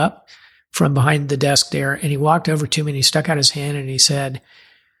Obama got up from behind the desk there, and he walked over to me, and he stuck out his hand, and he said,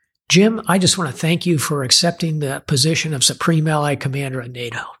 Jim, I just want to thank you for accepting the position of Supreme Allied Commander of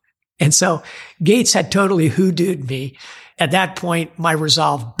NATO. And so Gates had totally hoodooed me. At that point, my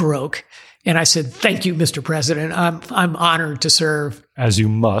resolve broke. And I said, thank you, Mr. President. I'm honored to serve. As you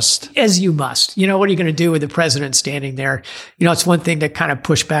must. As you must. What are you going to do with the president standing there? It's one thing to kind of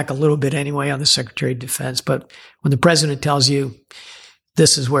push back a little bit anyway on the Secretary of Defense. But when the president tells you,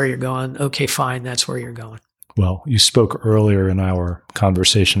 this is where you're going, okay, fine, that's where you're going. Well, you spoke earlier in our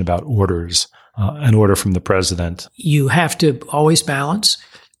conversation about orders, an order from the president. You have to always balance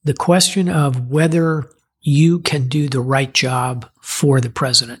the question of whether you can do the right job for the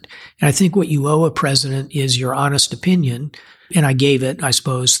president. And I think what you owe a president is your honest opinion. And I gave it, I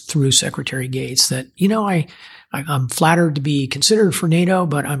suppose, through Secretary Gates that, I'm flattered to be considered for NATO,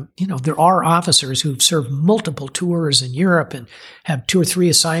 but there are officers who've served multiple tours in Europe and have 2 or 3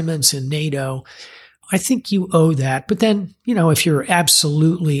 assignments in NATO. I think you owe that. But then, if you're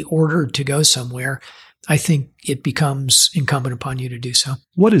absolutely ordered to go somewhere, I think it becomes incumbent upon you to do so.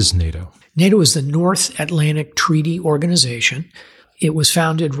 What is NATO? NATO is the North Atlantic Treaty Organization. It was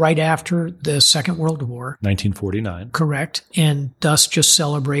founded right after the Second World War. 1949. Correct. And thus just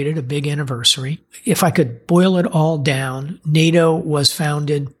celebrated a big anniversary. If I could boil it all down, NATO was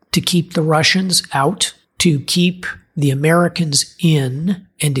founded to keep the Russians out, to keep the Americans in,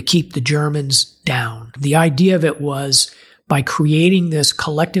 and to keep the Germans down. The idea of it was by creating this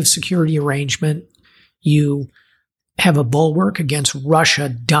collective security arrangement, you have a bulwark against Russia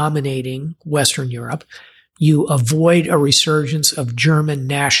dominating Western Europe. You avoid a resurgence of German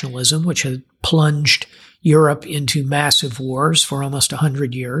nationalism, which had plunged Europe into massive wars for almost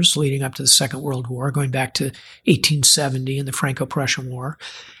 100 years, leading up to the Second World War, going back to 1870 and the Franco-Prussian War.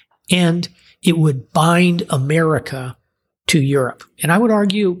 And it would bind America to Europe. And I would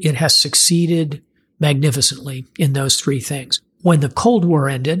argue it has succeeded magnificently in those three things. When the Cold War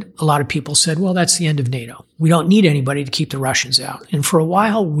ended, a lot of people said, well, that's the end of NATO. We don't need anybody to keep the Russians out. And for a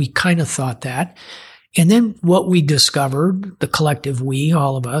while, we kind of thought that. And then what we discovered, the collective we,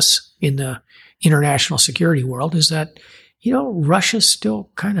 all of us in the international security world, is that, Russia's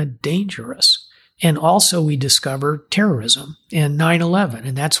still kind of dangerous. And also we discovered terrorism and 9/11.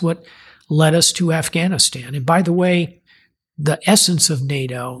 And that's what led us to Afghanistan. And by the way, the essence of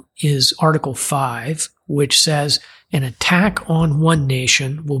NATO is Article 5, which says an attack on one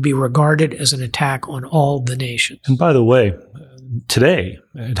nation will be regarded as an attack on all the nations. And by the way, today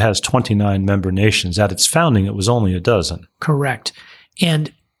it has 29 member nations. At its founding, it was only a dozen. Correct.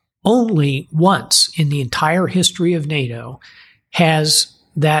 And only once in the entire history of NATO has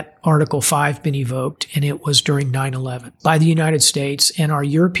that Article 5 been evoked, and it was during 9/11 by the United States. And our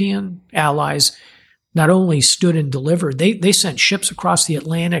European allies not only stood and delivered, they sent ships across the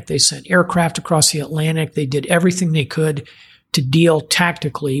Atlantic, they sent aircraft across the Atlantic, they did everything they could to deal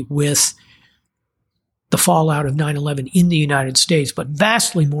tactically with the fallout of 9/11 in the United States. But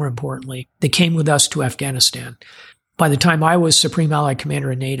vastly more importantly, they came with us to Afghanistan. By the time I was Supreme Allied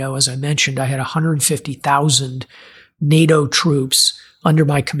Commander in NATO, as I mentioned, I had 150,000 NATO troops under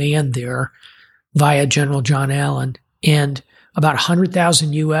my command there via General John Allen, and about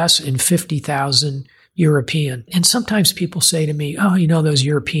 100,000 U.S. and 50,000 European. And sometimes people say to me, those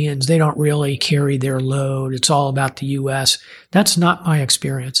Europeans, they don't really carry their load. It's all about the U.S. That's not my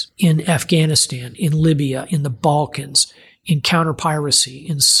experience. In Afghanistan, in Libya, in the Balkans, in counter-piracy,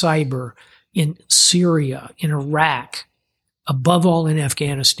 in cyber, in Syria, in Iraq, above all in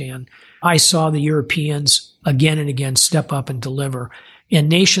Afghanistan, I saw the Europeans again and again step up and deliver. And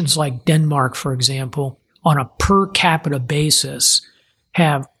nations like Denmark, for example, on a per capita basis,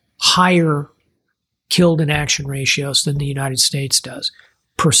 have higher killed in action ratios than the United States does.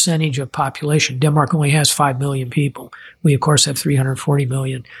 Percentage of population. Denmark only has 5 million people. We, of course, have 340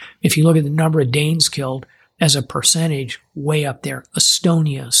 million. If you look at the number of Danes killed as a percentage, way up there.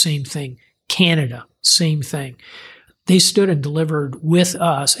 Estonia, same thing. Canada, same thing. They stood and delivered with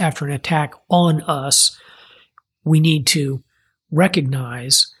us after an attack on us. We need to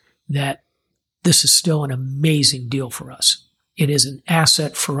recognize that this is still an amazing deal for us. It is an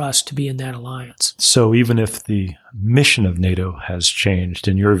asset for us to be in that alliance. So even if the mission of NATO has changed,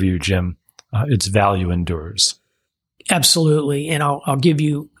 in your view, Jim, its value endures. Absolutely. And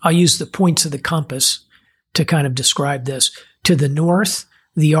I'll use the points of the compass to kind of describe this. To the north,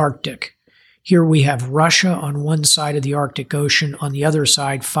 the Arctic. Here we have Russia on one side of the Arctic Ocean. On the other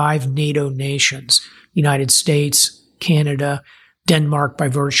side, 5 NATO nations, United States, Canada, Denmark by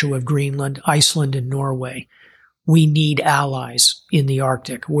virtue of Greenland, Iceland, and Norway. We need allies in the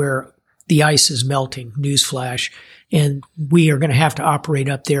Arctic where the ice is melting, newsflash, and we are going to have to operate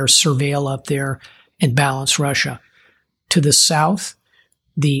up there, surveil up there, and balance Russia. To the south,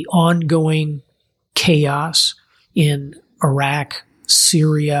 the ongoing chaos in Iraq,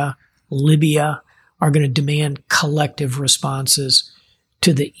 Syria, Libya are going to demand collective responses.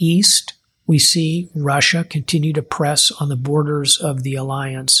 To the east, we see Russia continue to press on the borders of the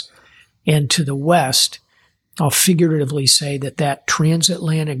alliance. And to the west, I'll figuratively say that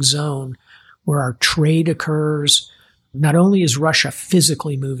transatlantic zone where our trade occurs, not only is Russia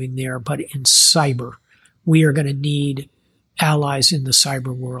physically moving there, but in cyber, we are going to need allies in the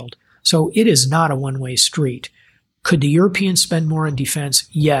cyber world. So it is not a one-way street. Could the Europeans spend more on defense?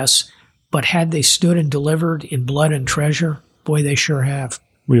 Yes. But had they stood and delivered in blood and treasure? Boy, they sure have.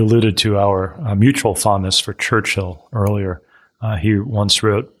 We alluded to our mutual fondness for Churchill earlier. He once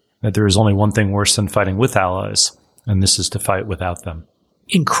wrote that there is only one thing worse than fighting with allies, and this is to fight without them.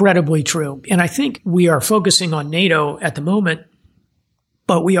 Incredibly true. And I think we are focusing on NATO at the moment,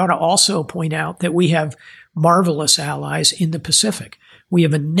 but we ought to also point out that we have marvelous allies in the Pacific. We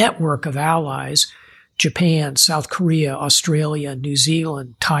have a network of allies, Japan, South Korea, Australia, New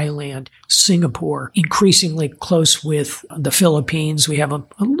Zealand, Thailand, Singapore, increasingly close with the Philippines. We have a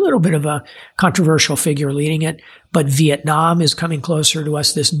little bit of a controversial figure leading it, but Vietnam is coming closer to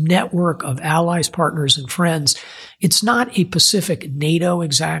us. This network of allies, partners, and friends. It's not a Pacific NATO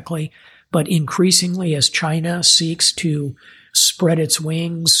exactly, but increasingly as China seeks to spread its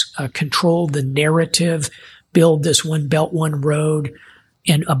wings, control the narrative, build this one belt, one road,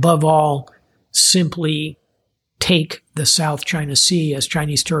 and above all, simply take the South China Sea as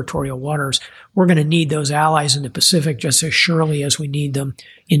Chinese territorial waters. We're going to need those allies in the Pacific just as surely as we need them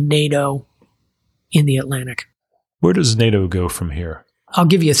in NATO in the Atlantic. Where does NATO go from here? I'll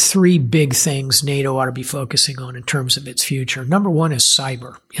give you 3 big things NATO ought to be focusing on in terms of its future. Number 1 is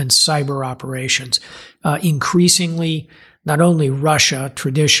cyber and cyber operations. Increasingly, not only Russia,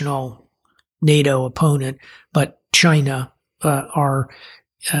 traditional NATO opponent, but China are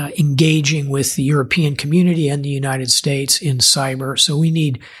engaging with the European community and the United States in cyber. So we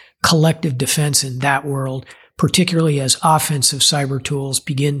need collective defense in that world, particularly as offensive cyber tools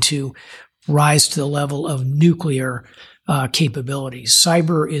begin to rise to the level of nuclear capabilities.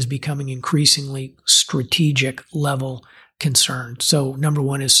 Cyber is becoming increasingly strategic level concern. So number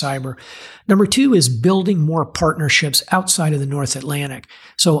 1 is cyber. Number 2 is building more partnerships outside of the North Atlantic.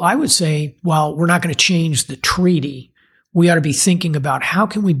 So I would say, while we're not going to change the treaty, we ought to be thinking about how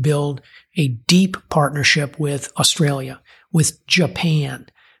can we build a deep partnership with Australia, with Japan,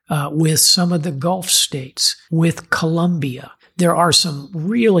 with some of the Gulf states, with Colombia. There are some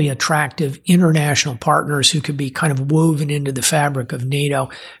really attractive international partners who could be kind of woven into the fabric of NATO,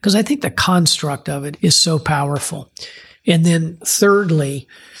 because I think the construct of it is so powerful. And then thirdly,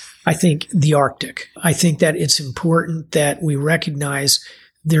 I think the Arctic. I think that it's important that we recognize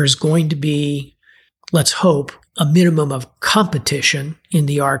there's going to be, let's hope, a minimum of competition in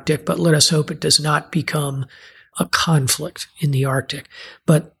the Arctic, but let us hope it does not become a conflict in the Arctic.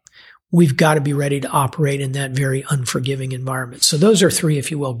 But we've got to be ready to operate in that very unforgiving environment. So those are 3, if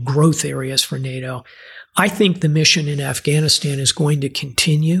you will, growth areas for NATO. I think the mission in Afghanistan is going to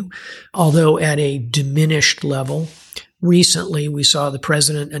continue, although at a diminished level. Recently, we saw the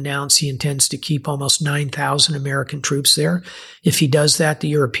president announce he intends to keep almost 9,000 American troops there. If he does that, the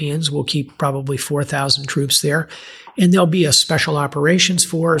Europeans will keep probably 4,000 troops there. And there'll be a special operations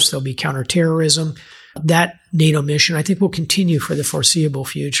force. There'll be counterterrorism. That NATO mission, I think, will continue for the foreseeable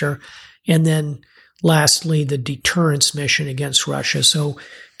future. And then lastly, the deterrence mission against Russia. So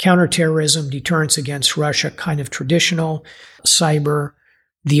counterterrorism, deterrence against Russia, kind of traditional, cyber,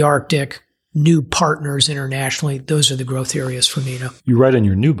 the Arctic, new partners internationally. Those are the growth areas for NATO. You write in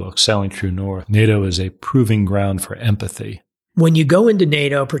your new book, Sailing True North, NATO is a proving ground for empathy. When you go into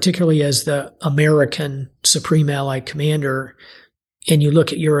NATO, particularly as the American Supreme Allied Commander, and you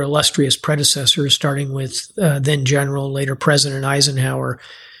look at your illustrious predecessors, starting with then General, later President Eisenhower,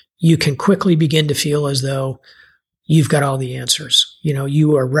 you can quickly begin to feel as though you've got all the answers. You know,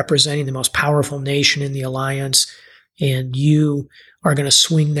 you are representing the most powerful nation in the alliance, and you are going to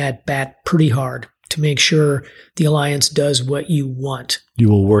swing that bat pretty hard to make sure the alliance does what you want. You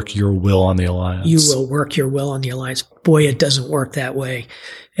will work your will on the alliance. You will work your will on the alliance. Boy, it doesn't work that way.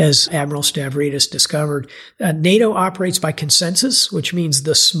 As Admiral Stavridis discovered, NATO operates by consensus, which means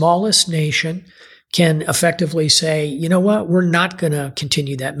the smallest nation can effectively say, you know what, we're not going to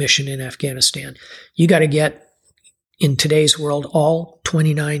continue that mission in Afghanistan. You got to get, in today's world, all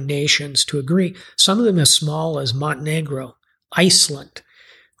 29 nations to agree. Some of them as small as Montenegro, Iceland,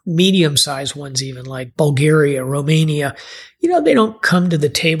 medium-sized ones even like Bulgaria, Romania. You know, they don't come to the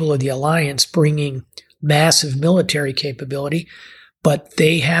table of the alliance bringing massive military capability, but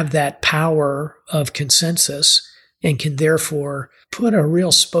they have that power of consensus and can therefore put a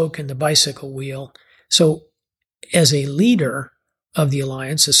real spoke in the bicycle wheel. So as a leader of the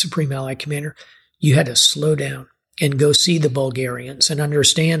alliance, a Supreme Allied Commander, you had to slow down and go see the Bulgarians and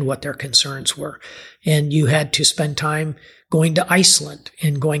understand what their concerns were. And you had to spend time going to Iceland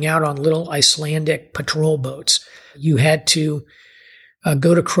and going out on little Icelandic patrol boats. You had to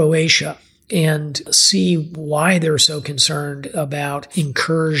go to Croatia and see why they're so concerned about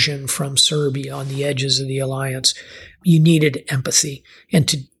incursion from Serbia on the edges of the alliance. You needed empathy. And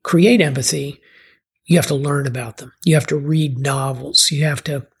to create empathy, you have to learn about them. You have to read novels. You have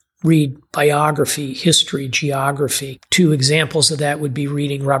to read biography, history, geography. Two examples of that would be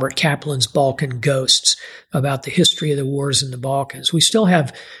reading Robert Kaplan's Balkan Ghosts about the history of the wars in the Balkans. We still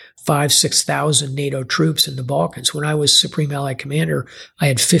have 5,000-6,000 NATO troops in the Balkans. When I was Supreme Allied Commander, I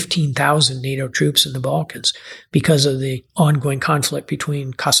had 15,000 NATO troops in the Balkans because of the ongoing conflict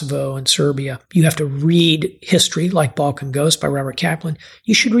between Kosovo and Serbia. You have to read history like Balkan Ghosts by Robert Kaplan.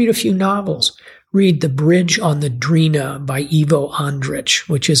 You should read a few novels. Read The Bridge on the Drina by Ivo Andrić,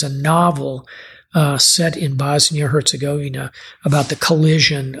 which is a novel set in Bosnia-Herzegovina about the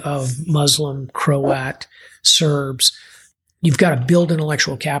collision of Muslim, Croat, Serbs. You've got to build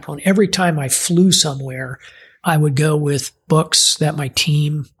intellectual capital. And every time I flew somewhere, I would go with books that my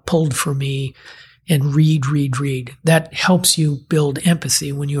team pulled for me and read. That helps you build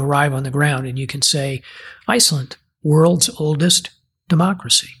empathy when you arrive on the ground and you can say, Iceland, world's oldest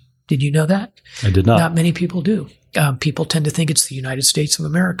democracy. Did you know that? I did not. Not many people do. People tend to think it's the United States of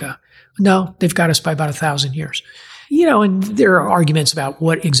America. No, they've got us by about 1,000 years. And there are arguments about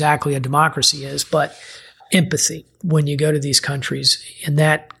what exactly a democracy is, but empathy when you go to these countries, and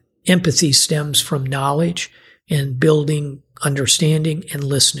that empathy stems from knowledge and building understanding and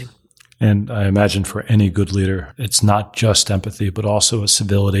listening. And I imagine for any good leader, it's not just empathy, but also a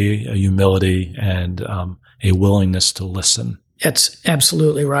civility, a humility, and a willingness to listen. That's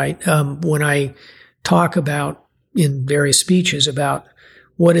absolutely right. When I talk about in various speeches about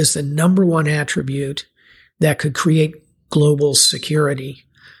what is the number one attribute that could create global security,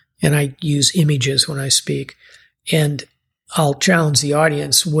 and I use images when I speak, and I'll challenge the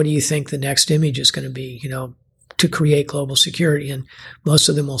audience, what do you think the next image is going to be, to create global security? And most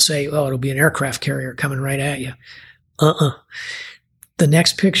of them will say, oh, it'll be an aircraft carrier coming right at you. The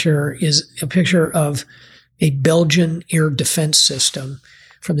next picture is a picture of a Belgian air defense system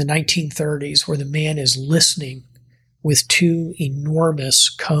from the 1930s where the man is listening with two enormous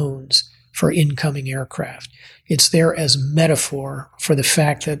cones for incoming aircraft. It's there as metaphor for the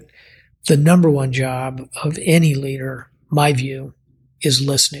fact that the number one job of any leader, my view, is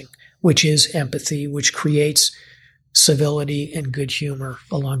listening, which is empathy, which creates civility and good humor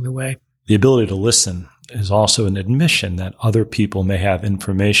along the way. The ability to listen is also an admission that other people may have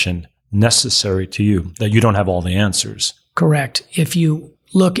information necessary to you, that you don't have all the answers. Correct. If you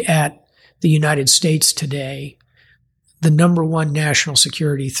look at the United States today, the number one national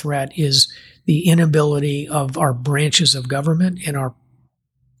security threat is the inability of our branches of government and our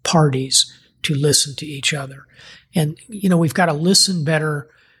parties to listen to each other. And, we've got to listen better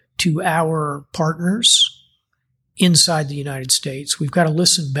to our partners inside the United States. We've got to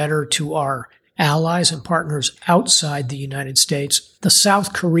listen better to our allies and partners outside the United States. The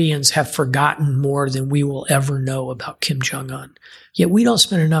South Koreans have forgotten more than we will ever know about Kim Jong-un. Yet we don't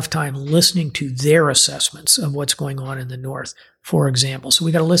spend enough time listening to their assessments of what's going on in the North, for example. So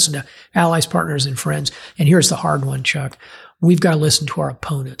we got to listen to allies, partners, and friends. And here's the hard one, Chuck. We've got to listen to our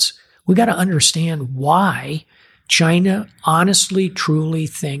opponents. We got to understand why China honestly, truly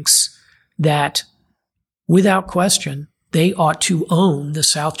thinks that, without question, they ought to own the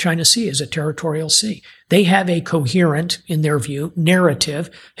South China Sea as a territorial sea. They have a coherent, in their view, narrative,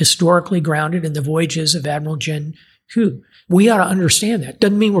 historically grounded in the voyages of Admiral Jen Hu. We ought to understand that.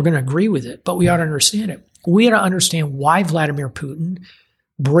 Doesn't mean we're going to agree with it, but we ought to understand it. We ought to understand why Vladimir Putin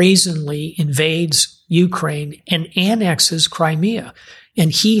brazenly invades Ukraine and annexes Crimea.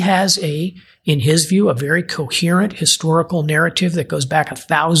 And he has in his view, a very coherent historical narrative that goes back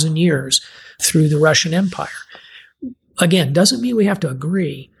 1,000 years through the Russian Empire. Again, doesn't mean we have to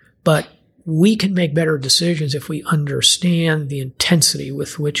agree, but we can make better decisions if we understand the intensity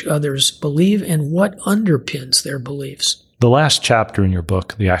with which others believe and what underpins their beliefs. The last chapter in your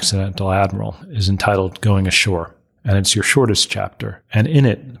book, The Accidental Admiral, is entitled Going Ashore, and it's your shortest chapter. And in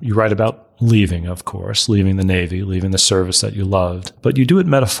it, you write about leaving, of course, leaving the Navy, leaving the service that you loved, but you do it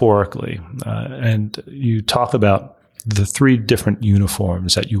metaphorically, and you talk about the three different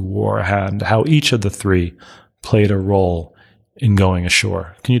uniforms that you wore and how each of the three played a role in going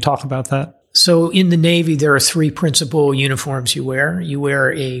ashore. Can you talk about that? So in the Navy, there are three principal uniforms you wear. You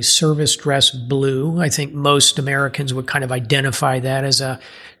wear a service dress blue. I think most Americans would kind of identify that as a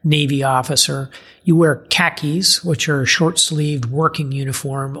Navy officer. You wear khakis, which are a short-sleeved working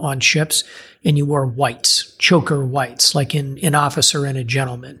uniform on ships, and you wear whites, choker whites, like in An Officer and a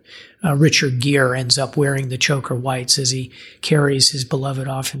Gentleman. Richard Gere ends up wearing the choker whites as he carries his beloved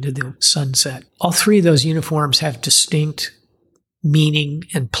off into the sunset. All three of those uniforms have distinct meaning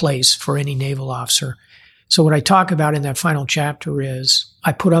and place for any naval officer. So what I talk about in that final chapter is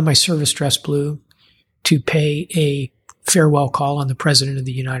I put on my service dress blue to pay a farewell call on the President of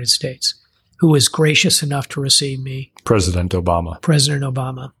the United States, who was gracious enough to receive me. President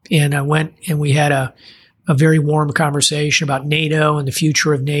Obama. And I went and we had a very warm conversation about NATO and the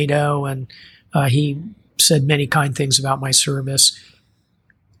future of NATO. And he said many kind things about my service.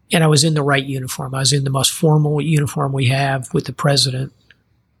 And I was in the right uniform. I was in the most formal uniform we have with the president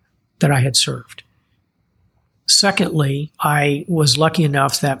that I had served. Secondly, I was lucky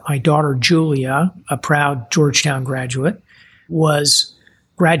enough that my daughter Julia, a proud Georgetown graduate, was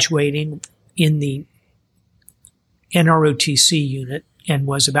graduating in the NROTC unit and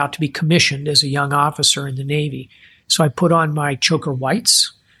was about to be commissioned as a young officer in the Navy. So I put on my choker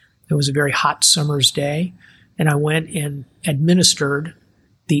whites. It was a very hot summer's day, and I went and administered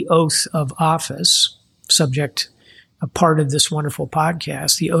the oath of office, a part of this wonderful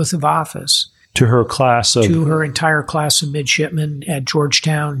podcast, the oath of office. To her entire class of midshipmen at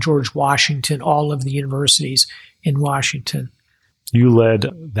Georgetown, George Washington, all of the universities in Washington. You led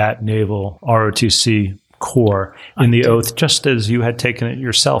that naval ROTC corps in the oath, just as you had taken it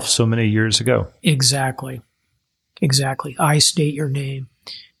yourself so many years ago. Exactly. Exactly. I state your name.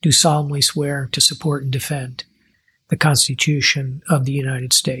 Do solemnly swear to support and defend the Constitution of the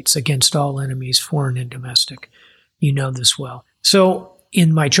United States against all enemies, foreign and domestic. You know this well. So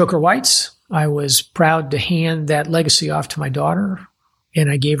in my choker whites, I was proud to hand that legacy off to my daughter, and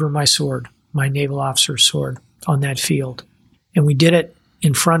I gave her my sword, my naval officer's sword, on that field. And we did it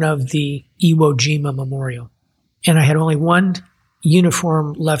in front of the Iwo Jima Memorial. And I had only one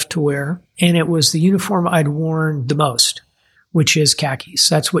uniform left to wear, and it was the uniform I'd worn the most, which is khakis.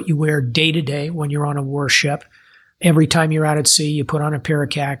 That's what you wear day to day when you're on a warship. Every time you're out at sea, you put on a pair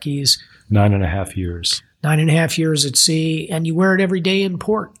of khakis. 9.5 years. 9.5 years at sea, and you wear it every day in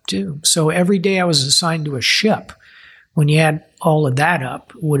port, too. So every day I was assigned to a ship. When you add all of that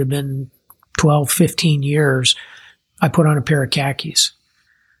up, it would have been 12, 15 years, I put on a pair of khakis.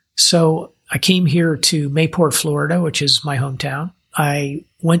 So I came here to Mayport, Florida, which is my hometown. I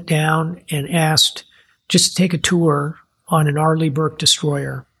went down and asked just to take a tour on an Arleigh Burke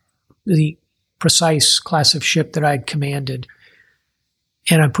destroyer, the precise class of ship that I'd commanded.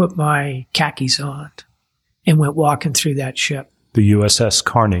 And I put my khakis on and went walking through that ship. The USS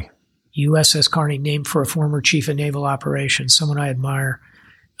Carney. USS Carney, named for a former chief of naval operations, someone I admire.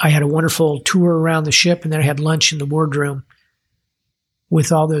 I had a wonderful tour around the ship, and then I had lunch in the wardroom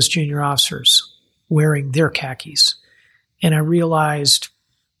with all those junior officers wearing their khakis. And I realized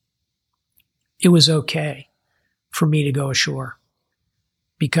it was okay for me to go ashore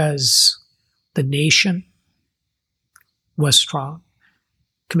because the nation was strong.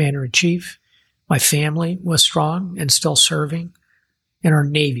 Commander-in-Chief, my family was strong and still serving, and our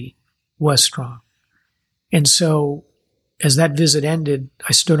Navy was strong. And so as that visit ended,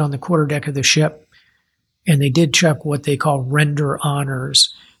 I stood on the quarterdeck of the ship, and they did check what they call render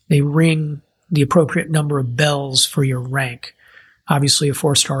honors. They ring the appropriate number of bells for your rank. Obviously, a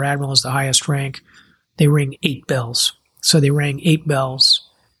 4-star admiral is the highest rank. They ring 8 bells. So they rang 8 bells,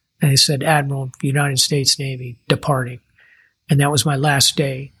 and they said, Admiral of the United States Navy, departing. And that was my last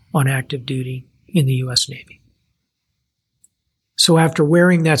day on active duty in the U.S. Navy. So after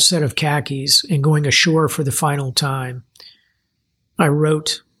wearing that set of khakis and going ashore for the final time, I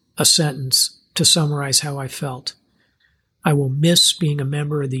wrote a sentence to summarize how I felt. I will miss being a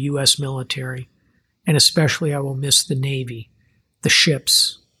member of the U.S. military, and especially I will miss the Navy, the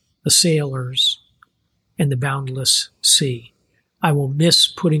ships, the sailors, and the boundless sea. I will miss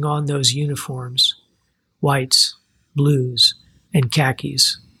putting on those uniforms, whites, blues, and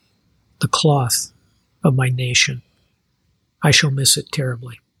khakis, the cloth of my nation. I shall miss it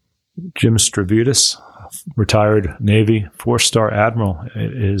terribly. Jim Stavridis, retired Navy 4-star Admiral.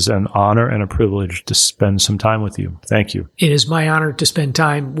 It is an honor and a privilege to spend some time with you. Thank you. It is my honor to spend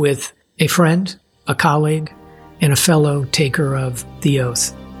time with a friend, a colleague, and a fellow taker of the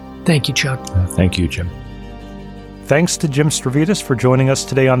oath. Thank you, Chuck. Thank you, Jim. Thanks to Jim Stavridis for joining us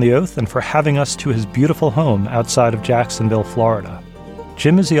today on The Oath and for having us to his beautiful home outside of Jacksonville, Florida.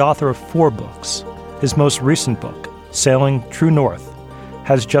 Jim is the author of 4 books. His most recent book, Sailing True North,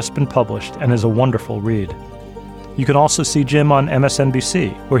 has just been published and is a wonderful read. You can also see Jim on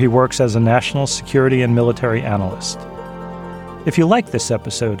MSNBC, where he works as a national security and military analyst. If you like this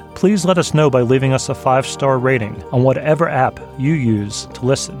episode, please let us know by leaving us a 5-star rating on whatever app you use to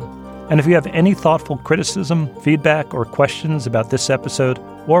listen. And if you have any thoughtful criticism, feedback, or questions about this episode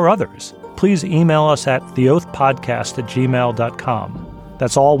or others, please email us at theoathpodcast@gmail.com.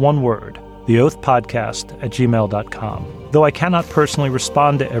 That's all one word, theoathpodcast@gmail.com. Though I cannot personally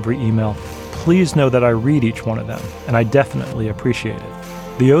respond to every email, please know that I read each one of them, and I definitely appreciate it.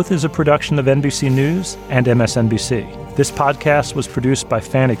 The Oath is a production of NBC News and MSNBC. This podcast was produced by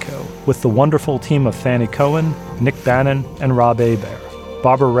Fannie Co., with the wonderful team of Fannie Cohen, Nick Bannon, and Rob Hebert.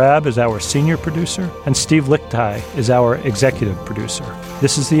 Barbara Rabb is our senior producer, and Steve Lichtai is our executive producer.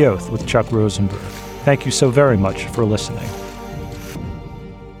 This is The Oath with Chuck Rosenberg. Thank you so very much for listening.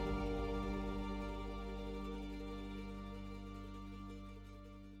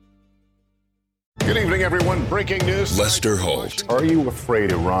 Good evening, everyone. Breaking news. Lester Holt. Are you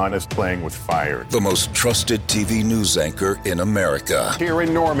afraid Iran is playing with fire? The most trusted TV news anchor in America. Here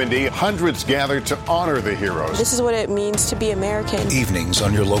in Normandy, hundreds gathered to honor the heroes. This is what it means to be American. Evenings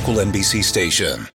on your local NBC station.